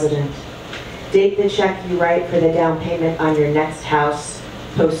black president. Date the check you write for the down payment on your next house,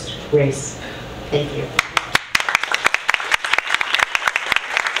 post-race. Thank you.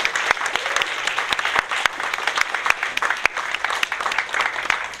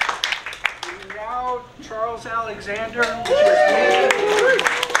 Now, Charles Alexander.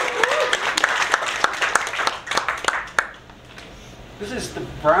 This is the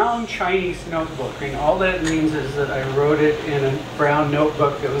brown Chinese notebook. I mean, all that means is that I wrote it in a brown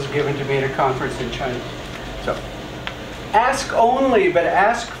notebook that was given to me at a conference in China. So, ask only, but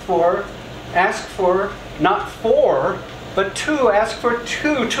ask for, not four, but two. Ask for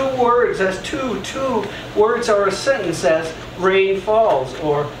two words as two words are a sentence as rain falls,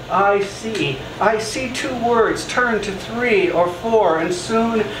 or I see 2 words, turn to 3 or 4, and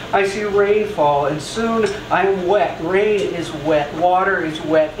soon I see rainfall, and soon I am wet. Rain is wet, water is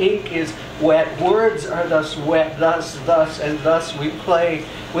wet, ink is wet, words are thus wet, thus, and thus we play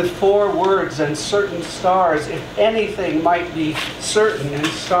with 4 words and certain stars, if anything might be certain, and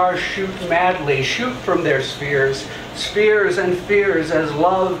stars shoot madly, shoot from their spheres and fears, as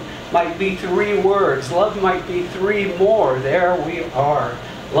love might be 3 words, love might be 3 more, there we are.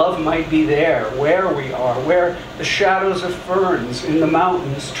 Love might be there, where we are, where the shadows of ferns in the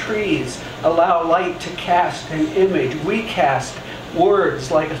mountains, trees, allow light to cast an image. We cast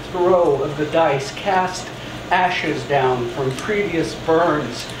words like a throw of the dice, cast ashes down from previous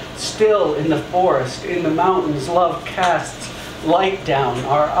burns. Still in the forest, in the mountains, love casts light down.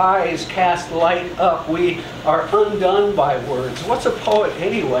 Our eyes cast light up. We are undone by words. What's a poet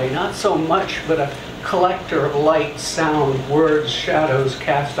anyway? Not so much, but a collector of light, sound, words, shadows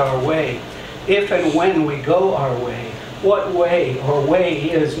cast our way. If and when we go our way, what way or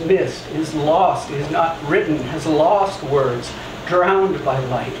way is missed, is lost, is not written, has lost words, drowned by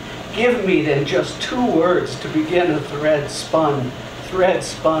light. Give me then just 2 words to begin a thread spun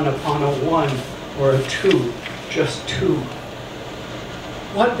upon a 1 or a 2, just 2.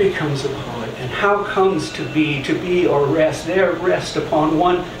 What becomes a poet, and how comes to be or rest? There rest upon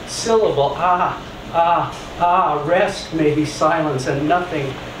 1 syllable, rest may be silence and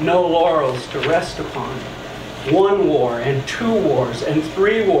nothing, no laurels to rest upon. 1 war and 2 wars and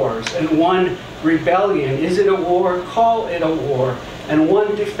 3 wars and 1 rebellion. Is it a war? Call it a war. And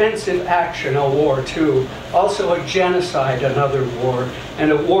 1 defensive action, a war too. Also a genocide, another war.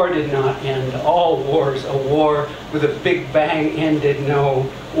 And a war did not end. All wars, a war with a big bang ended. No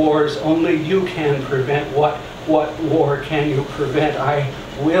wars, only you can prevent. What war can you prevent? I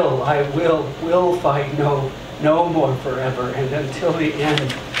will fight no more forever. And until the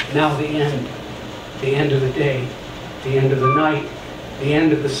end, now the end of the day, the end of the night, the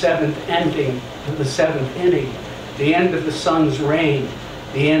end of the 7th ending of the 7th inning, the end of the sun's reign,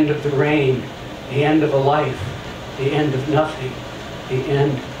 the end of the rain, the end of a life, the end of nothing, the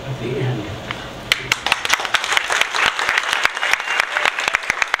end of the end.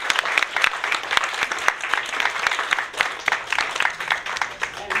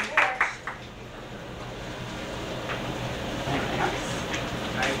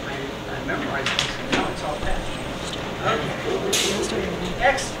 I memorized this. Now it's all past. Okay.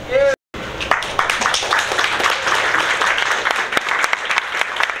 Next is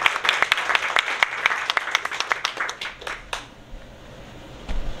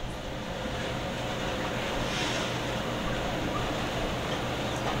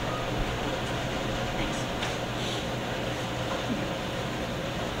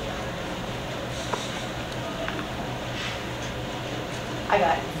I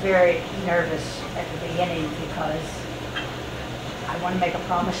got very nervous at the beginning because I want to make a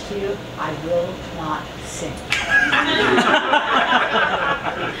promise to you, I will not sing.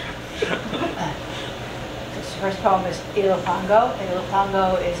 This first poem is Ilopango.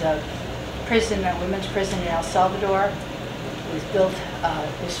 Ilopango is a prison, a women's prison in El Salvador. It was built,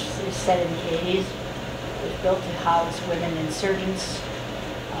 this is set in the 80s. It was built to house women insurgents.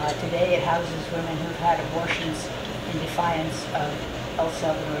 Today it houses women who've had abortions in defiance of El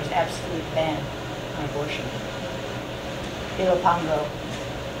Salvador's absolute ban on abortion. Ilopango.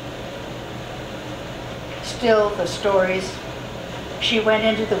 Still the stories. She went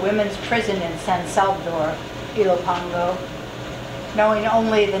into the women's prison in San Salvador, Ilopango, knowing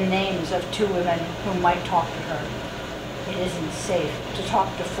only the names of 2 women who might talk to her. It isn't safe to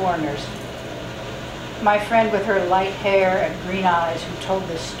talk to foreigners. My friend with her light hair and green eyes who told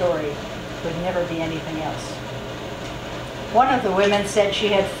this story would never be anything else. One of the women said she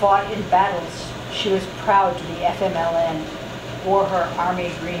had fought in battles. She was proud to be FMLN, wore her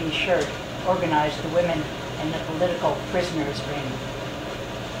army green shirt, organized the women in the political prisoners' ring.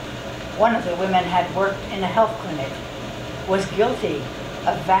 One of the women had worked in a health clinic, was guilty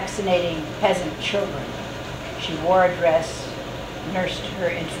of vaccinating peasant children. She wore a dress, nursed her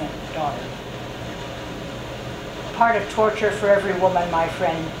infant daughter. part of torture for every woman, my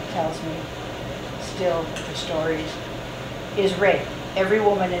friend tells me, still the stories, is rape. Every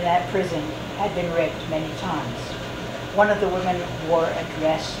woman in that prison had been raped many times. One of the women wore a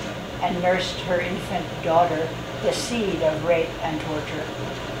dress and nursed her infant daughter, the seed of rape and torture.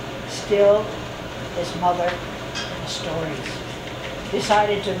 Still, his mother, the stories,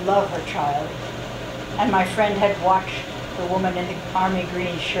 decided to love her child, and my friend had watched the woman in the army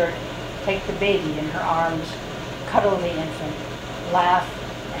green shirt take the baby in her arms, cuddle the infant, laugh,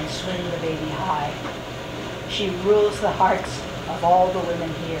 and swing the baby high. She rules the hearts of all the women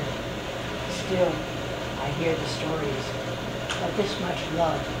here. Still, I hear the stories, but this much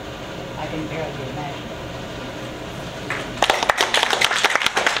love I can barely imagine.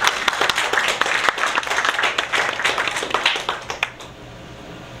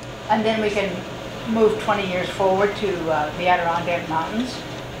 And then we can move 20 years forward to the Adirondack Mountains.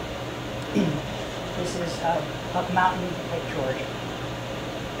 This is Buck Mountain, Lake George,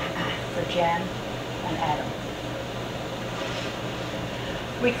 for Jan and Adam.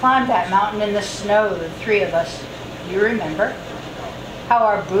 We climbed that mountain in the snow, the three of us. You remember how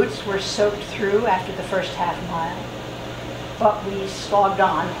our boots were soaked through after the first half mile. But we slogged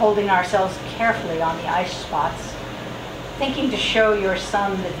on, holding ourselves carefully on the ice spots, thinking to show your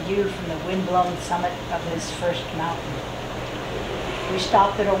son the view from the wind-blown summit of his first mountain. We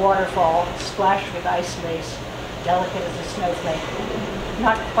stopped at a waterfall, splashed with ice lace, delicate as a snowflake,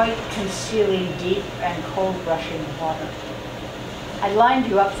 not quite concealing deep and cold rushing water. I lined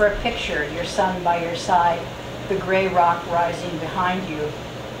you up for a picture, your son by your side, the gray rock rising behind you.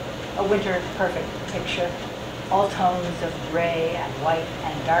 A winter perfect picture, all tones of gray and white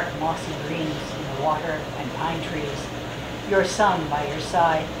and dark mossy greens in the water and pine trees. Your son by your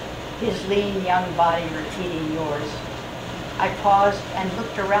side, his lean young body repeating yours. I paused and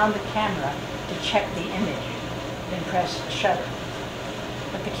looked around the camera to check the image, then pressed shutter.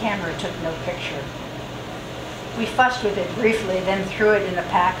 But the camera took no picture. We fussed with it briefly, then threw it in a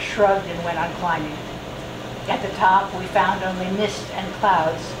pack, shrugged, and went on climbing. At the top, we found only mist and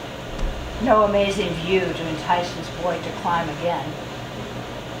clouds. No amazing view to entice this boy to climb again.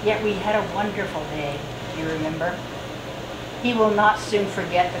 Yet we had a wonderful day, you remember? He will not soon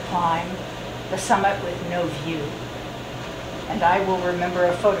forget the climb, the summit with no view. And I will remember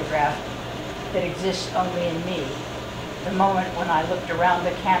a photograph that exists only in me, the moment when I looked around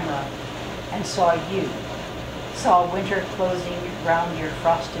the camera and saw you, saw winter closing round your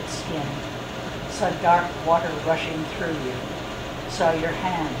frosted skin, saw dark water rushing through you, saw your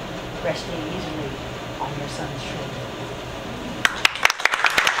hand resting easily on your son's shoulder.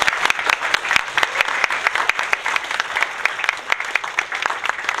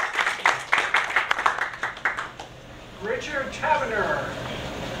 Richard Tavener.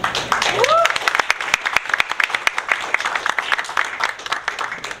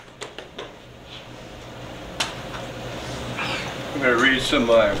 I'm going to read some of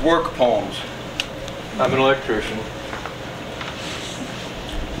my work poems. I'm an electrician.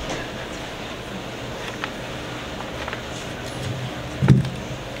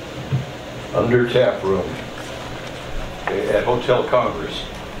 Under tap room at Hotel Congress.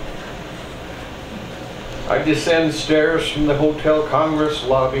 I descend stairs from the Hotel Congress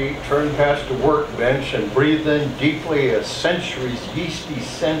lobby, turn past a workbench, and breathe in deeply a century's yeasty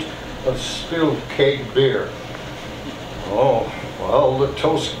scent of spilled keg beer. Oh, well, the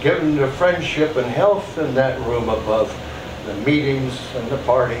toast given to friendship and health in that room above. The meetings and the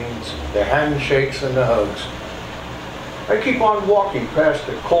partings, the handshakes and the hugs. I keep on walking past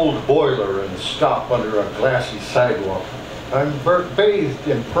a cold boiler and stop under a glassy sidewalk. I'm bathed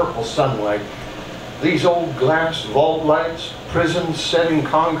in purple sunlight. These old glass vault lights, prisms set in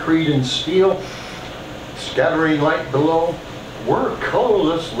concrete and steel, scattering light below, were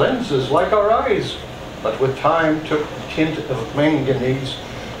colorless lenses like our eyes, but with time took the tint of manganese.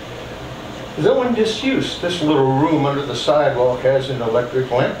 Though in disuse, this little room under the sidewalk has an electric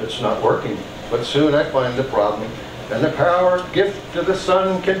lamp that's not working, but soon I find the problem, and the power gift to the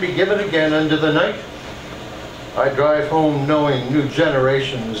sun can be given again into the night. I drive home knowing new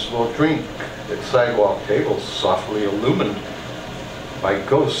generations will drink at sidewalk tables softly illumined by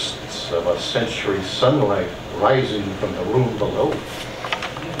ghosts of a century's sunlight rising from the room below.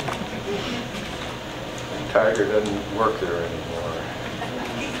 Tiger doesn't work there anymore.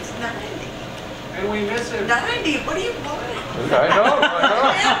 He's 90. And we miss him. 90, what do you want? I know.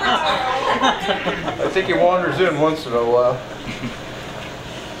 I think he wanders in once in a while.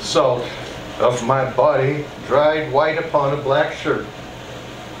 Salt of my body dried white upon a black shirt.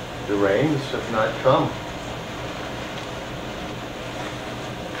 The rains have not come.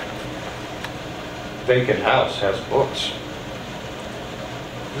 vacant house has books.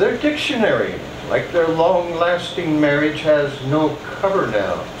 Their dictionary, like their long-lasting marriage, has no cover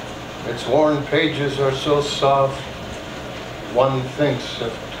now. Its worn pages are so soft, one thinks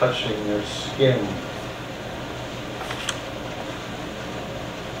of touching their skin.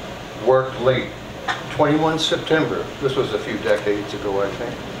 Work late, 21 September. This was a few decades ago, I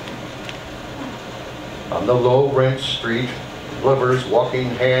think. On the low-rent street, lovers walking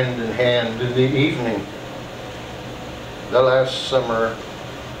hand in hand in the evening. The last summer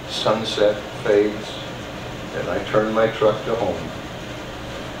sunset fades, and I turn my truck to home.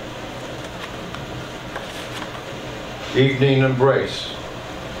 Evening embrace.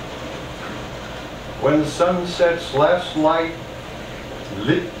 When sunset's last light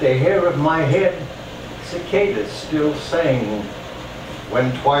lit the hair of my head, cicadas still sang.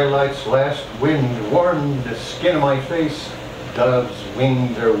 When twilight's last wind warmed the skin of my face, doves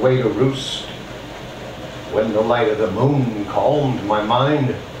winged their way to roost. When the light of the moon calmed my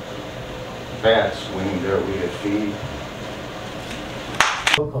mind, bats winged their way to feed.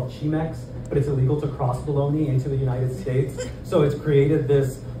 Called Chimex, but it's illegal to cross bologna into the United States. So it's created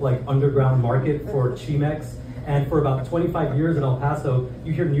this like underground market for Chimex. And for about 25 years in El Paso,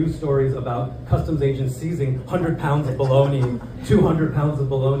 you hear news stories about customs agents seizing 100 pounds of bologna, 200 pounds of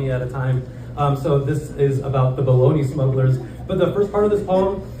bologna at a time. So this is about the bologna smugglers. But the first part of this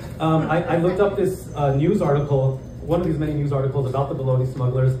poem, I looked up this news article, one of these many news articles about the bologna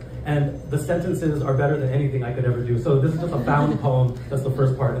smugglers, and the sentences are better than anything I could ever do. So this is just a found poem. That's the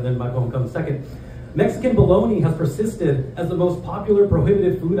first part, and then my poem comes second. Mexican bologna has persisted as the most popular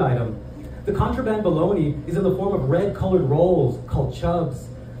prohibited food item. The contraband bologna is in the form of red-colored rolls called chubs.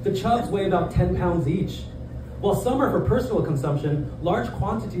 The chubs weigh about 10 pounds each. While some are for personal consumption, large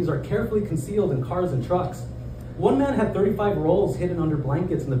quantities are carefully concealed in cars and trucks. One man had 35 rolls hidden under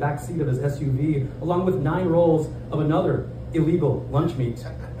blankets in the back seat of his SUV, along with 9 rolls of another illegal lunch meat.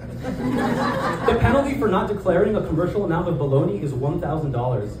 The penalty for not declaring a commercial amount of bologna is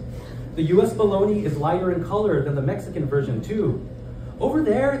 $1,000. The US bologna is lighter in color than the Mexican version too. Over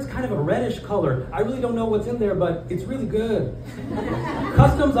there, it's kind of a reddish color. I really don't know what's in there, but it's really good.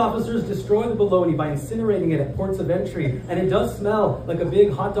 Customs officers destroy the bologna by incinerating it at ports of entry, and it does smell like a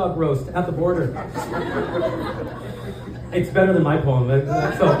big hot dog roast at the border. It's better than my poem.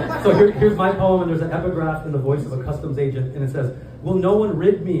 So here's my poem, and there's an epigraph in the voice of a customs agent, and it says, "Will no one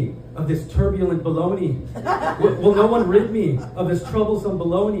rid me of this turbulent bologna? Will no one rid me of this troublesome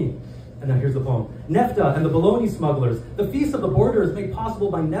bologna?" And now here's the poem. Nefta and the bologna smugglers. The feast of the border is made possible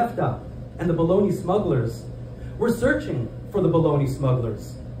by Nefta and the bologna smugglers. We're searching for the bologna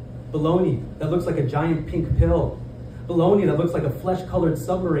smugglers. Bologna that looks like a giant pink pill. Bologna that looks like a flesh-colored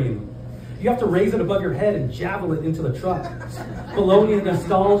submarine. You have to raise it above your head and javel it into the truck. Bologna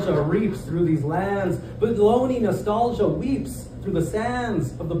nostalgia reaps through these lands. Bologna nostalgia weeps through the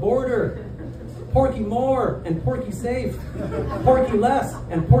sands of the border. Porky more and porky safe, porky less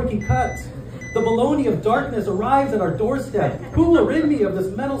and porky cut. The bologna of darkness arrives at our doorstep. Who will rid me of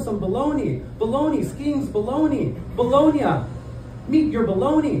this meddlesome bologna? Bologna schemes bologna. Bologna, meet your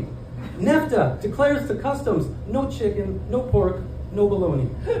bologna. Nefta declares to customs, no chicken, no pork, no bologna.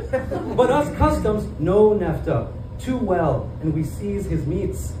 But us customs know Nefta too well, and we seize his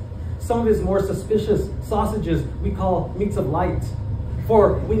meats. Some of his more suspicious sausages we call meats of light.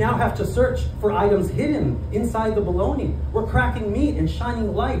 For we now have to search for items hidden inside the bologna. We're cracking meat and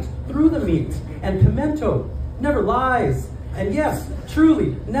shining light through the meat. And pimento never lies. And yes,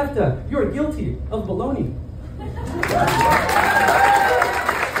 truly, Nefta, you're guilty of bologna.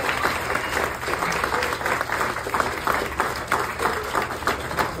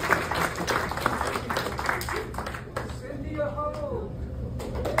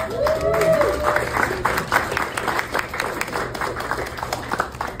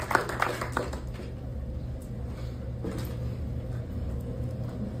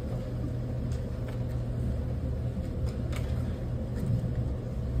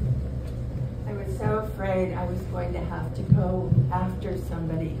 I was going to have to go after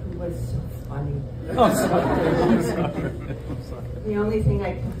somebody who was so funny. Oh, sorry. The only thing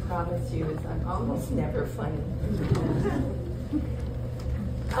I can promise you is I'm almost never funny.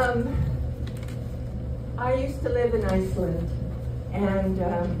 I used to live in Iceland and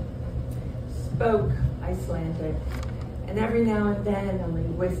spoke Icelandic, and every now and then a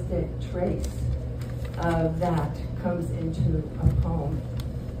linguistic trace of that comes into a poem.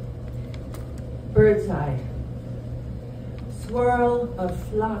 Bird's eye. Swirl of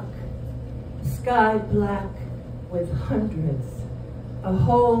flock, sky black with hundreds, a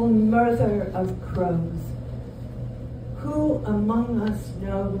whole murder of crows. Who among us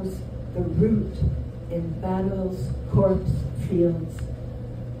knows the root in battle's corpse fields,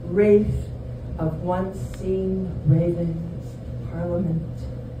 wraith of once seen ravens, parliament.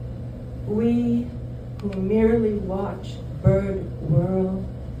 We who merely watch bird whirl,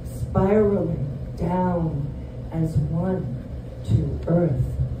 spiraling down as one to earth,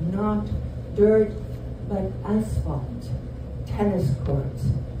 not dirt but asphalt, tennis courts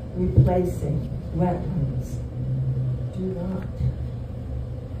replacing wetlands. Do not.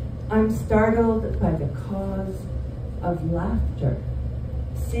 I'm startled by the cause of laughter,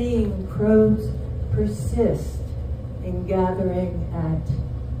 seeing crows persist in gathering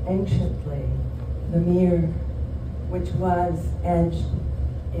at, anciently, the mere, which was edged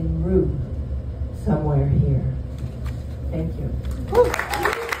in rue somewhere here. Thank you.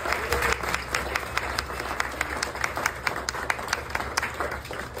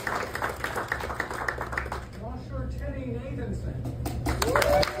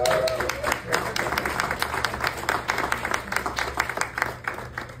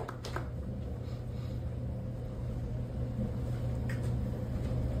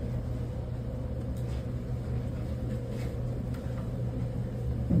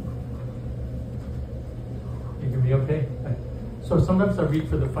 Okay. So sometimes I read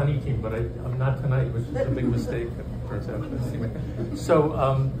for the funny team, but I'm not tonight, which is a big mistake, it turns out.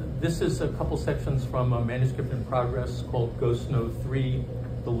 So this is a couple sections from a manuscript in progress called Ghost Note 3,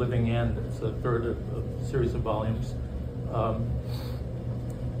 The Living End. It's the third of a series of volumes.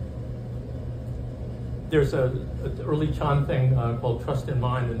 There's an early Chan thing called Trust in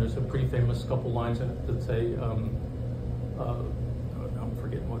Mind, and there's a pretty famous couple lines in it that say, I'm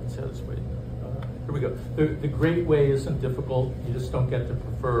forgetting what it says, wait. Here we go. The great way isn't difficult, you just don't get to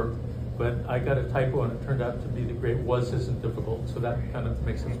prefer. But I got a typo and it turned out to be the great was isn't difficult, so that kind of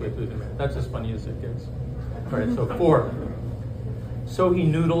makes its way through the math. That's as funny as it gets. All right, so 4. So he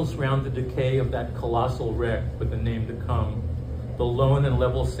noodles round the decay of that colossal wreck with a name to come. The lone and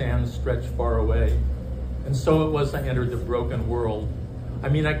level sands stretch far away. And so it was I entered the broken world. I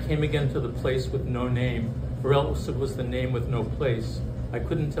mean, I came again to the place with no name, or else it was the name with no place. I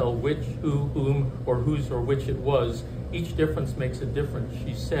couldn't tell which, who, whom, or whose, or which it was. Each difference makes a difference,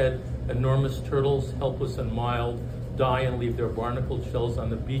 she said. Enormous turtles, helpless and mild, die and leave their barnacled shells on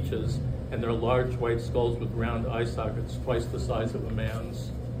the beaches, and their large white skulls with round eye sockets twice the size of a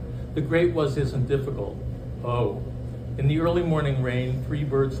man's. The great was isn't difficult. Oh. In the early morning rain, 3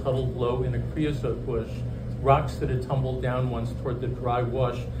 birds huddled low in a creosote bush. Rocks that had tumbled down once toward the dry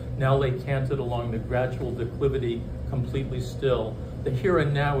wash now lay canted along the gradual declivity, completely still. The here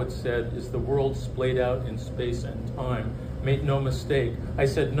and now, it said, is the world splayed out in space and time. Make no mistake. I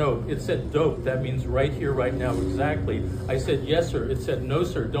said no. It said dope. That means right here, right now, exactly. I said yes, sir. It said no,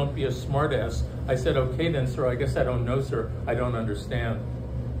 sir. Don't be a smartass. I said okay then, sir. I guess I don't know, sir. I don't understand.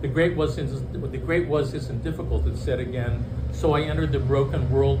 The great was isn't difficult, it said again. So I entered the broken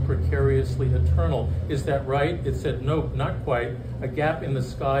world precariously eternal. Is that right? It said nope, not quite. A gap in the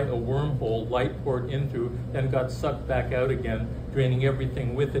sky, a wormhole, light poured in through, then got sucked back out again, draining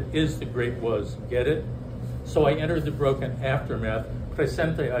everything with it, is the great was. Get it? So I entered the broken aftermath.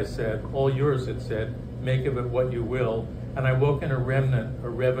 Presente, I said. All yours, it said. Make of it what you will. And I woke in a remnant, a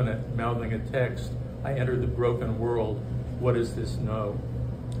revenant, mouthing a text. I entered the broken world. What is this no?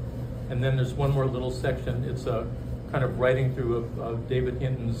 And then there's one more little section. It's a kind of writing through of David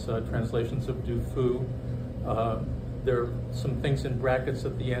Hinton's translations of Du Fu. There are some things in brackets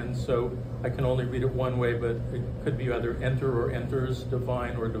at the end, so I can only read it one way, but it could be either enter or enters,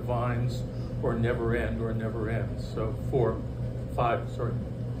 divine or divines, or never end or never ends. So 5, sorry.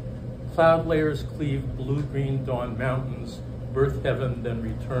 Cloud layers cleave blue-green dawn mountains, birth heaven, then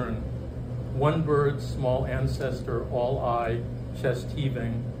return. One bird, small ancestor, all eye, chest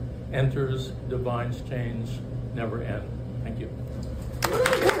heaving, enters, divines change, never end. Thank you.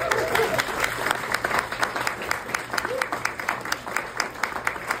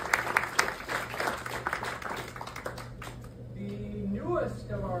 The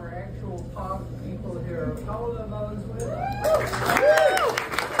newest of our actual POG people here, Paola Valenzuela.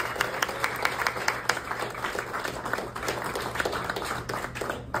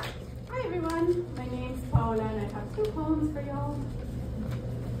 Hi everyone, my name's Paola and I have 2 poems for y'all.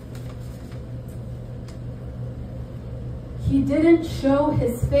 He didn't show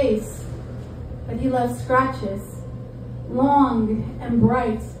his face, but he left scratches, long and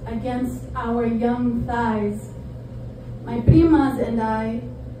bright against our young thighs. My primas and I,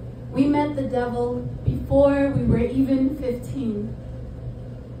 we met the devil before we were even 15.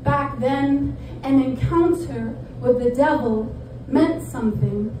 Back then, an encounter with the devil meant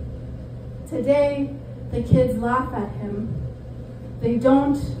something. Today, the kids laugh at him. They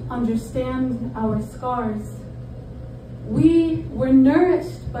don't understand our scars. We were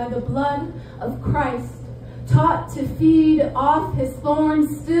nourished by the blood of Christ, taught to feed off his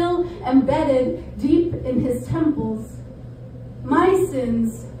thorns, still embedded deep in his temples. My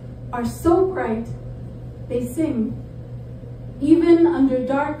sins are so bright, they sing. Even under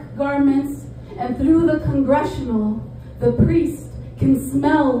dark garments and through the congressional, the priest can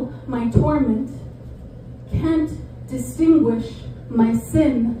smell my torment, can't distinguish my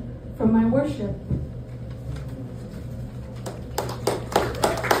sin from my worship.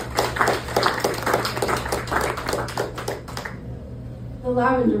 The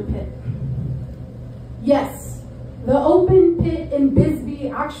lavender pit. Yes, the open pit in Bisbee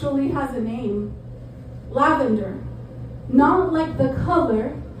actually has a name. Lavender. Not like the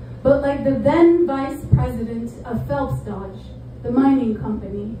color, but like the then vice president of Phelps Dodge, the mining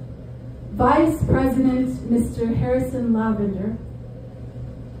company. Vice President Mr. Harrison Lavender.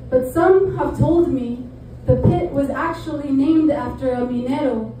 But some have told me the pit was actually named after a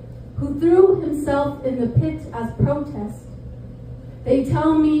minero who threw himself in the pit as protest. They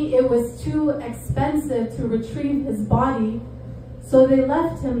tell me it was too expensive to retrieve his body, so they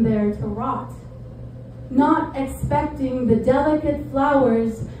left him there to rot, not expecting the delicate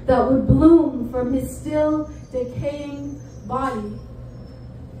flowers that would bloom from his still decaying body.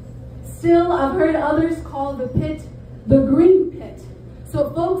 Still, I've heard others call the pit the green pit, so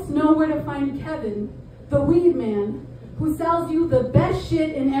folks know where to find Kevin, the weed man, who sells you the best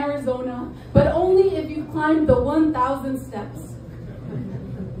shit in Arizona, but only if you climb the 1,000 steps.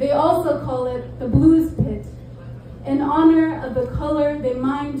 They also call it the blues pit, in honor of the color they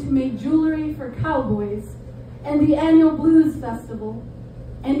mined to make jewelry for cowboys, and the annual blues festival,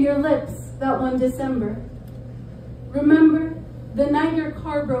 and your lips that one December. Remember the night your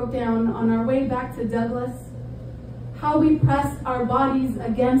car broke down on our way back to Douglas? How we pressed our bodies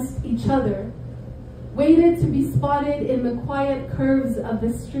against each other, waited to be spotted in the quiet curves of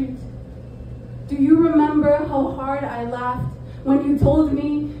the street. Do you remember how hard I laughed when you told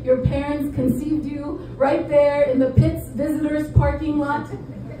me your parents conceived you right there in the pit's visitors parking lot?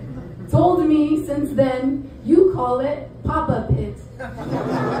 Told me since then you call it Papa Pit.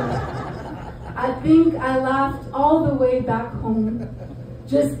 I think I laughed all the way back home,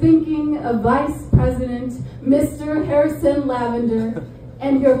 just thinking of Vice President Mr. Harrison Lavender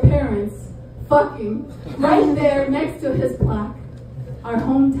and your parents fucking right there next to his plaque, our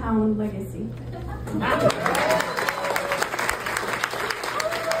hometown legacy.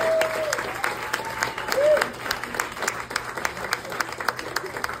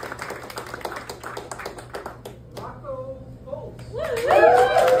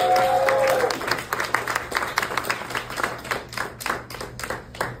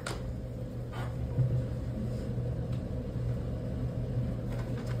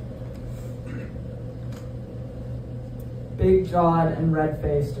 Big-jawed and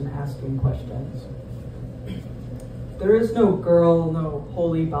red-faced and asking questions. There is no girl, no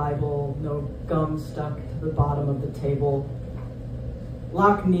holy Bible, no gum stuck to the bottom of the table.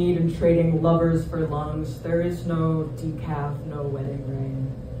 Lock-kneed and trading lovers for lungs. There is no decaf, no wedding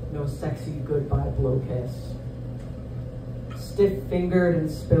ring, no sexy goodbye blow kiss. Stiff-fingered and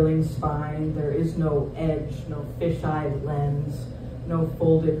spilling spine. There is no edge, no fish-eyed lens, no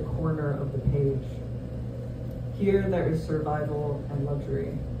folded corner of the page. Here there is survival and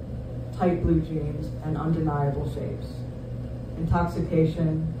luxury, tight blue jeans and undeniable shapes,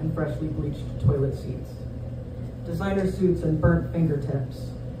 intoxication and freshly bleached toilet seats, designer suits and burnt fingertips,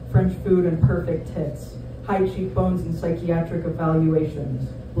 French food and perfect tits, high cheekbones and psychiatric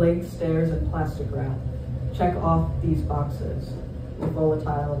evaluations, blank stares and plastic wrap. Check off these boxes, a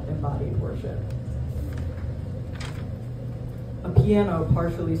volatile embodied worship. A piano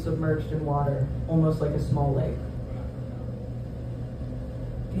partially submerged in water, almost like a small lake.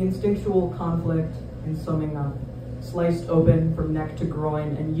 The instinctual conflict in summing up, sliced open from neck to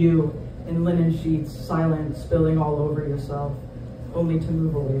groin, and you, in linen sheets, silent, spilling all over yourself, only to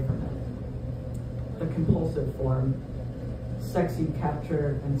move away from it. The compulsive form, sexy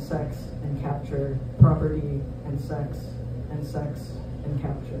capture and sex and capture, property and sex and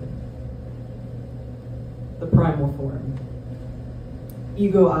capture. The primal form,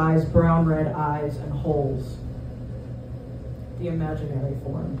 ego eyes, brown red eyes, and holes. The imaginary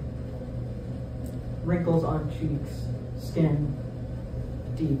form, wrinkles on cheeks, skin,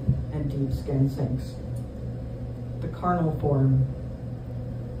 deep and deep skin sinks. The carnal form,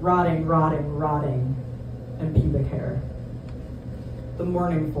 rotting, and pubic hair. The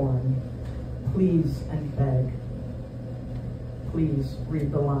morning form, please and beg. Please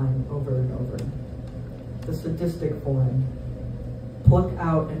read the line over and over. The sadistic form, pluck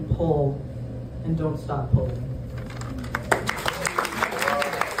out and pull, and don't stop pulling.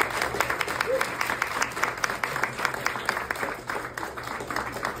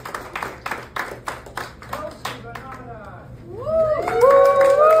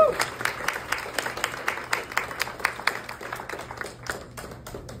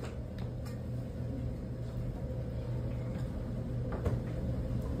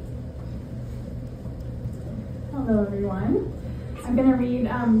 Hello everyone. I'm going to read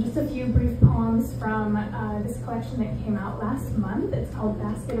just a few brief poems from this collection that came out last month. It's called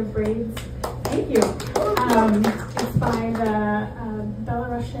Basket of Braids. Thank you. It's by the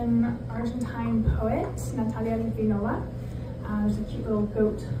Belarusian Argentine poet Natalia Litvinova. There's a cute little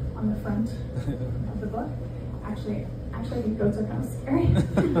goat on the front of the book. Actually, I think goats are kind of scary.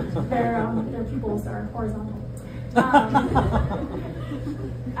 Their pupils are horizontal.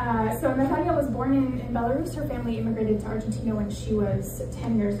 So Natalia was born in Belarus. Her family immigrated to Argentina when she was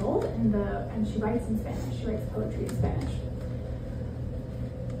 10 years old, and she writes in Spanish. She writes poetry in Spanish.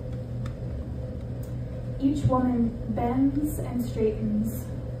 Each woman bends and straightens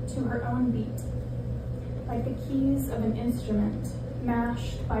to her own beat, like the keys of an instrument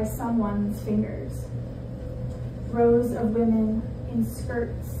mashed by someone's fingers. Rows of women in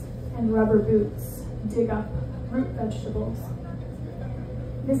skirts and rubber boots dig up root vegetables.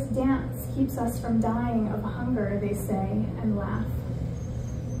 This dance keeps us from dying of hunger, they say, and laugh.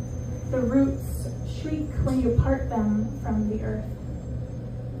 The roots shriek when you part them from the earth.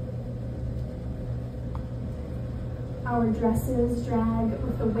 Our dresses drag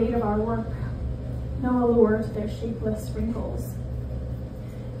with the weight of our work, no allure to their shapeless wrinkles.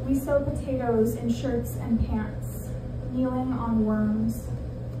 We sew potatoes in shirts and pants, kneeling on worms.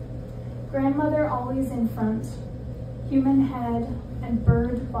 Grandmother always in front, human head and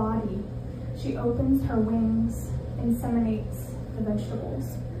bird body. She opens her wings, inseminates the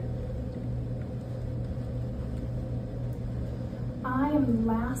vegetables. I am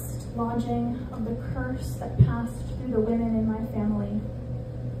the last lodging of the curse that passed through the women in my family,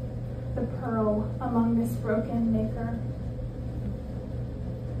 the pearl among this broken maker.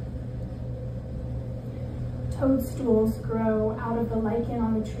 Toadstools grow out of the lichen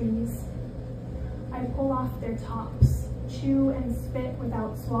on the trees. I pull off their tops, chew and spit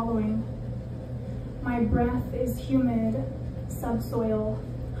without swallowing. My breath is humid, subsoil,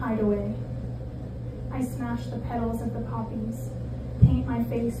 hideaway. I smash the petals of the poppies, paint my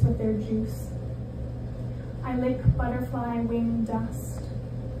face with their juice. I lick butterfly wing dust,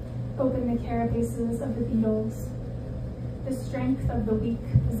 open the carapaces of the beetles. The strength of the weak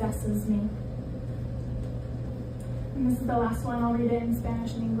possesses me. And this is the last one. I'll read it in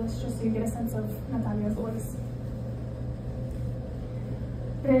Spanish and English just so you get a sense of Natalia's voice.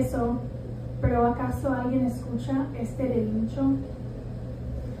 Rezo, pero ¿acaso alguien escucha este relincho?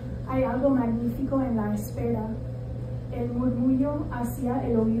 Hay algo magnífico en la espera, el murmullo hacia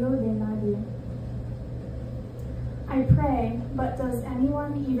el oído de nadie. I pray, but does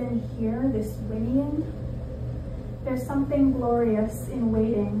anyone even hear this whinnying? There's something glorious in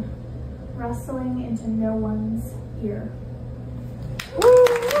waiting, rustling into no one's ear.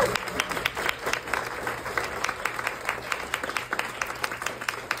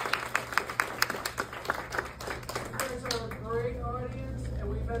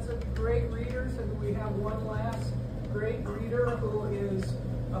 Great readers, and we have one last great reader who is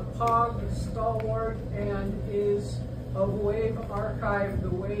a POG stalwart and is of Wave Archive, the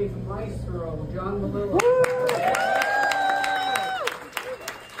Wave Maestro, John Malillo.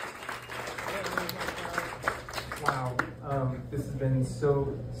 Wow, this has been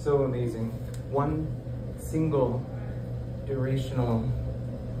so amazing. One single durational,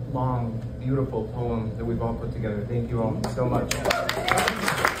 long, beautiful poem that we've all put together. Thank you all so much.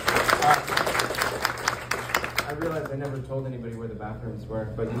 I realized I never told anybody where the bathrooms were,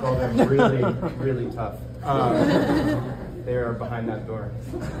 but you called them really, really tough. They are behind that door.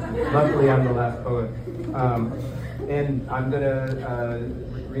 Luckily, I'm the last poet. And I'm gonna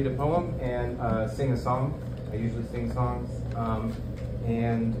read a poem and sing a song. I usually sing songs,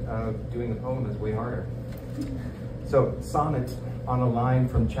 and doing a poem is way harder. So, sonnet on a line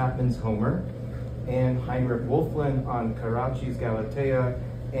from Chapman's Homer, and Heinrich Wölfflin on Carracci's Galatea,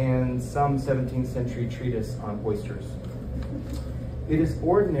 and some 17th century treatise on oysters. It is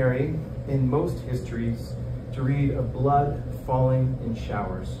ordinary in most histories to read of blood falling in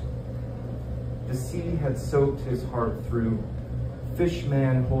showers. The sea had soaked his heart through,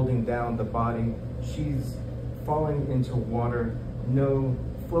 fishman holding down the body, she's falling into water, no,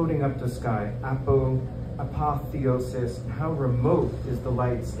 floating up the sky, apotheosis, how remote is the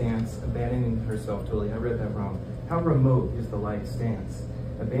light stance, abandoning herself totally. I read that wrong. How remote is the light stance,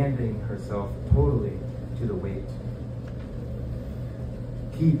 abandoning herself totally to the weight.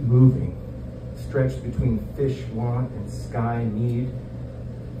 Keep moving, stretched between fish want and sky need.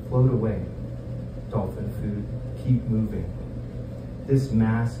 Float away, dolphin food, keep moving. This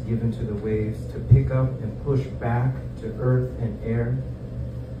mass given to the waves to pick up and push back to earth and air.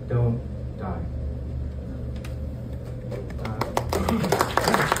 Don't die.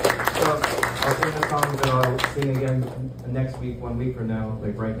 So I'll sing a song that I'll sing again next week, 1 week from now,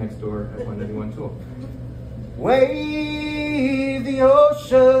 like right next door at 191 Tool. Wave the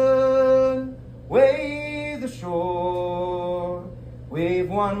ocean, wave the shore, wave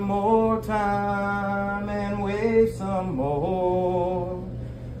one more time and wave some more.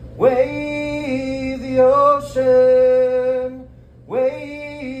 Wave the ocean,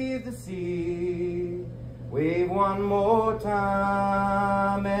 wave the sea, wave one more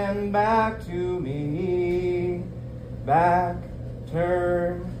time and back to me. Back,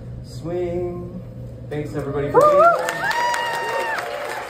 turn, swing. Thanks everybody for being here.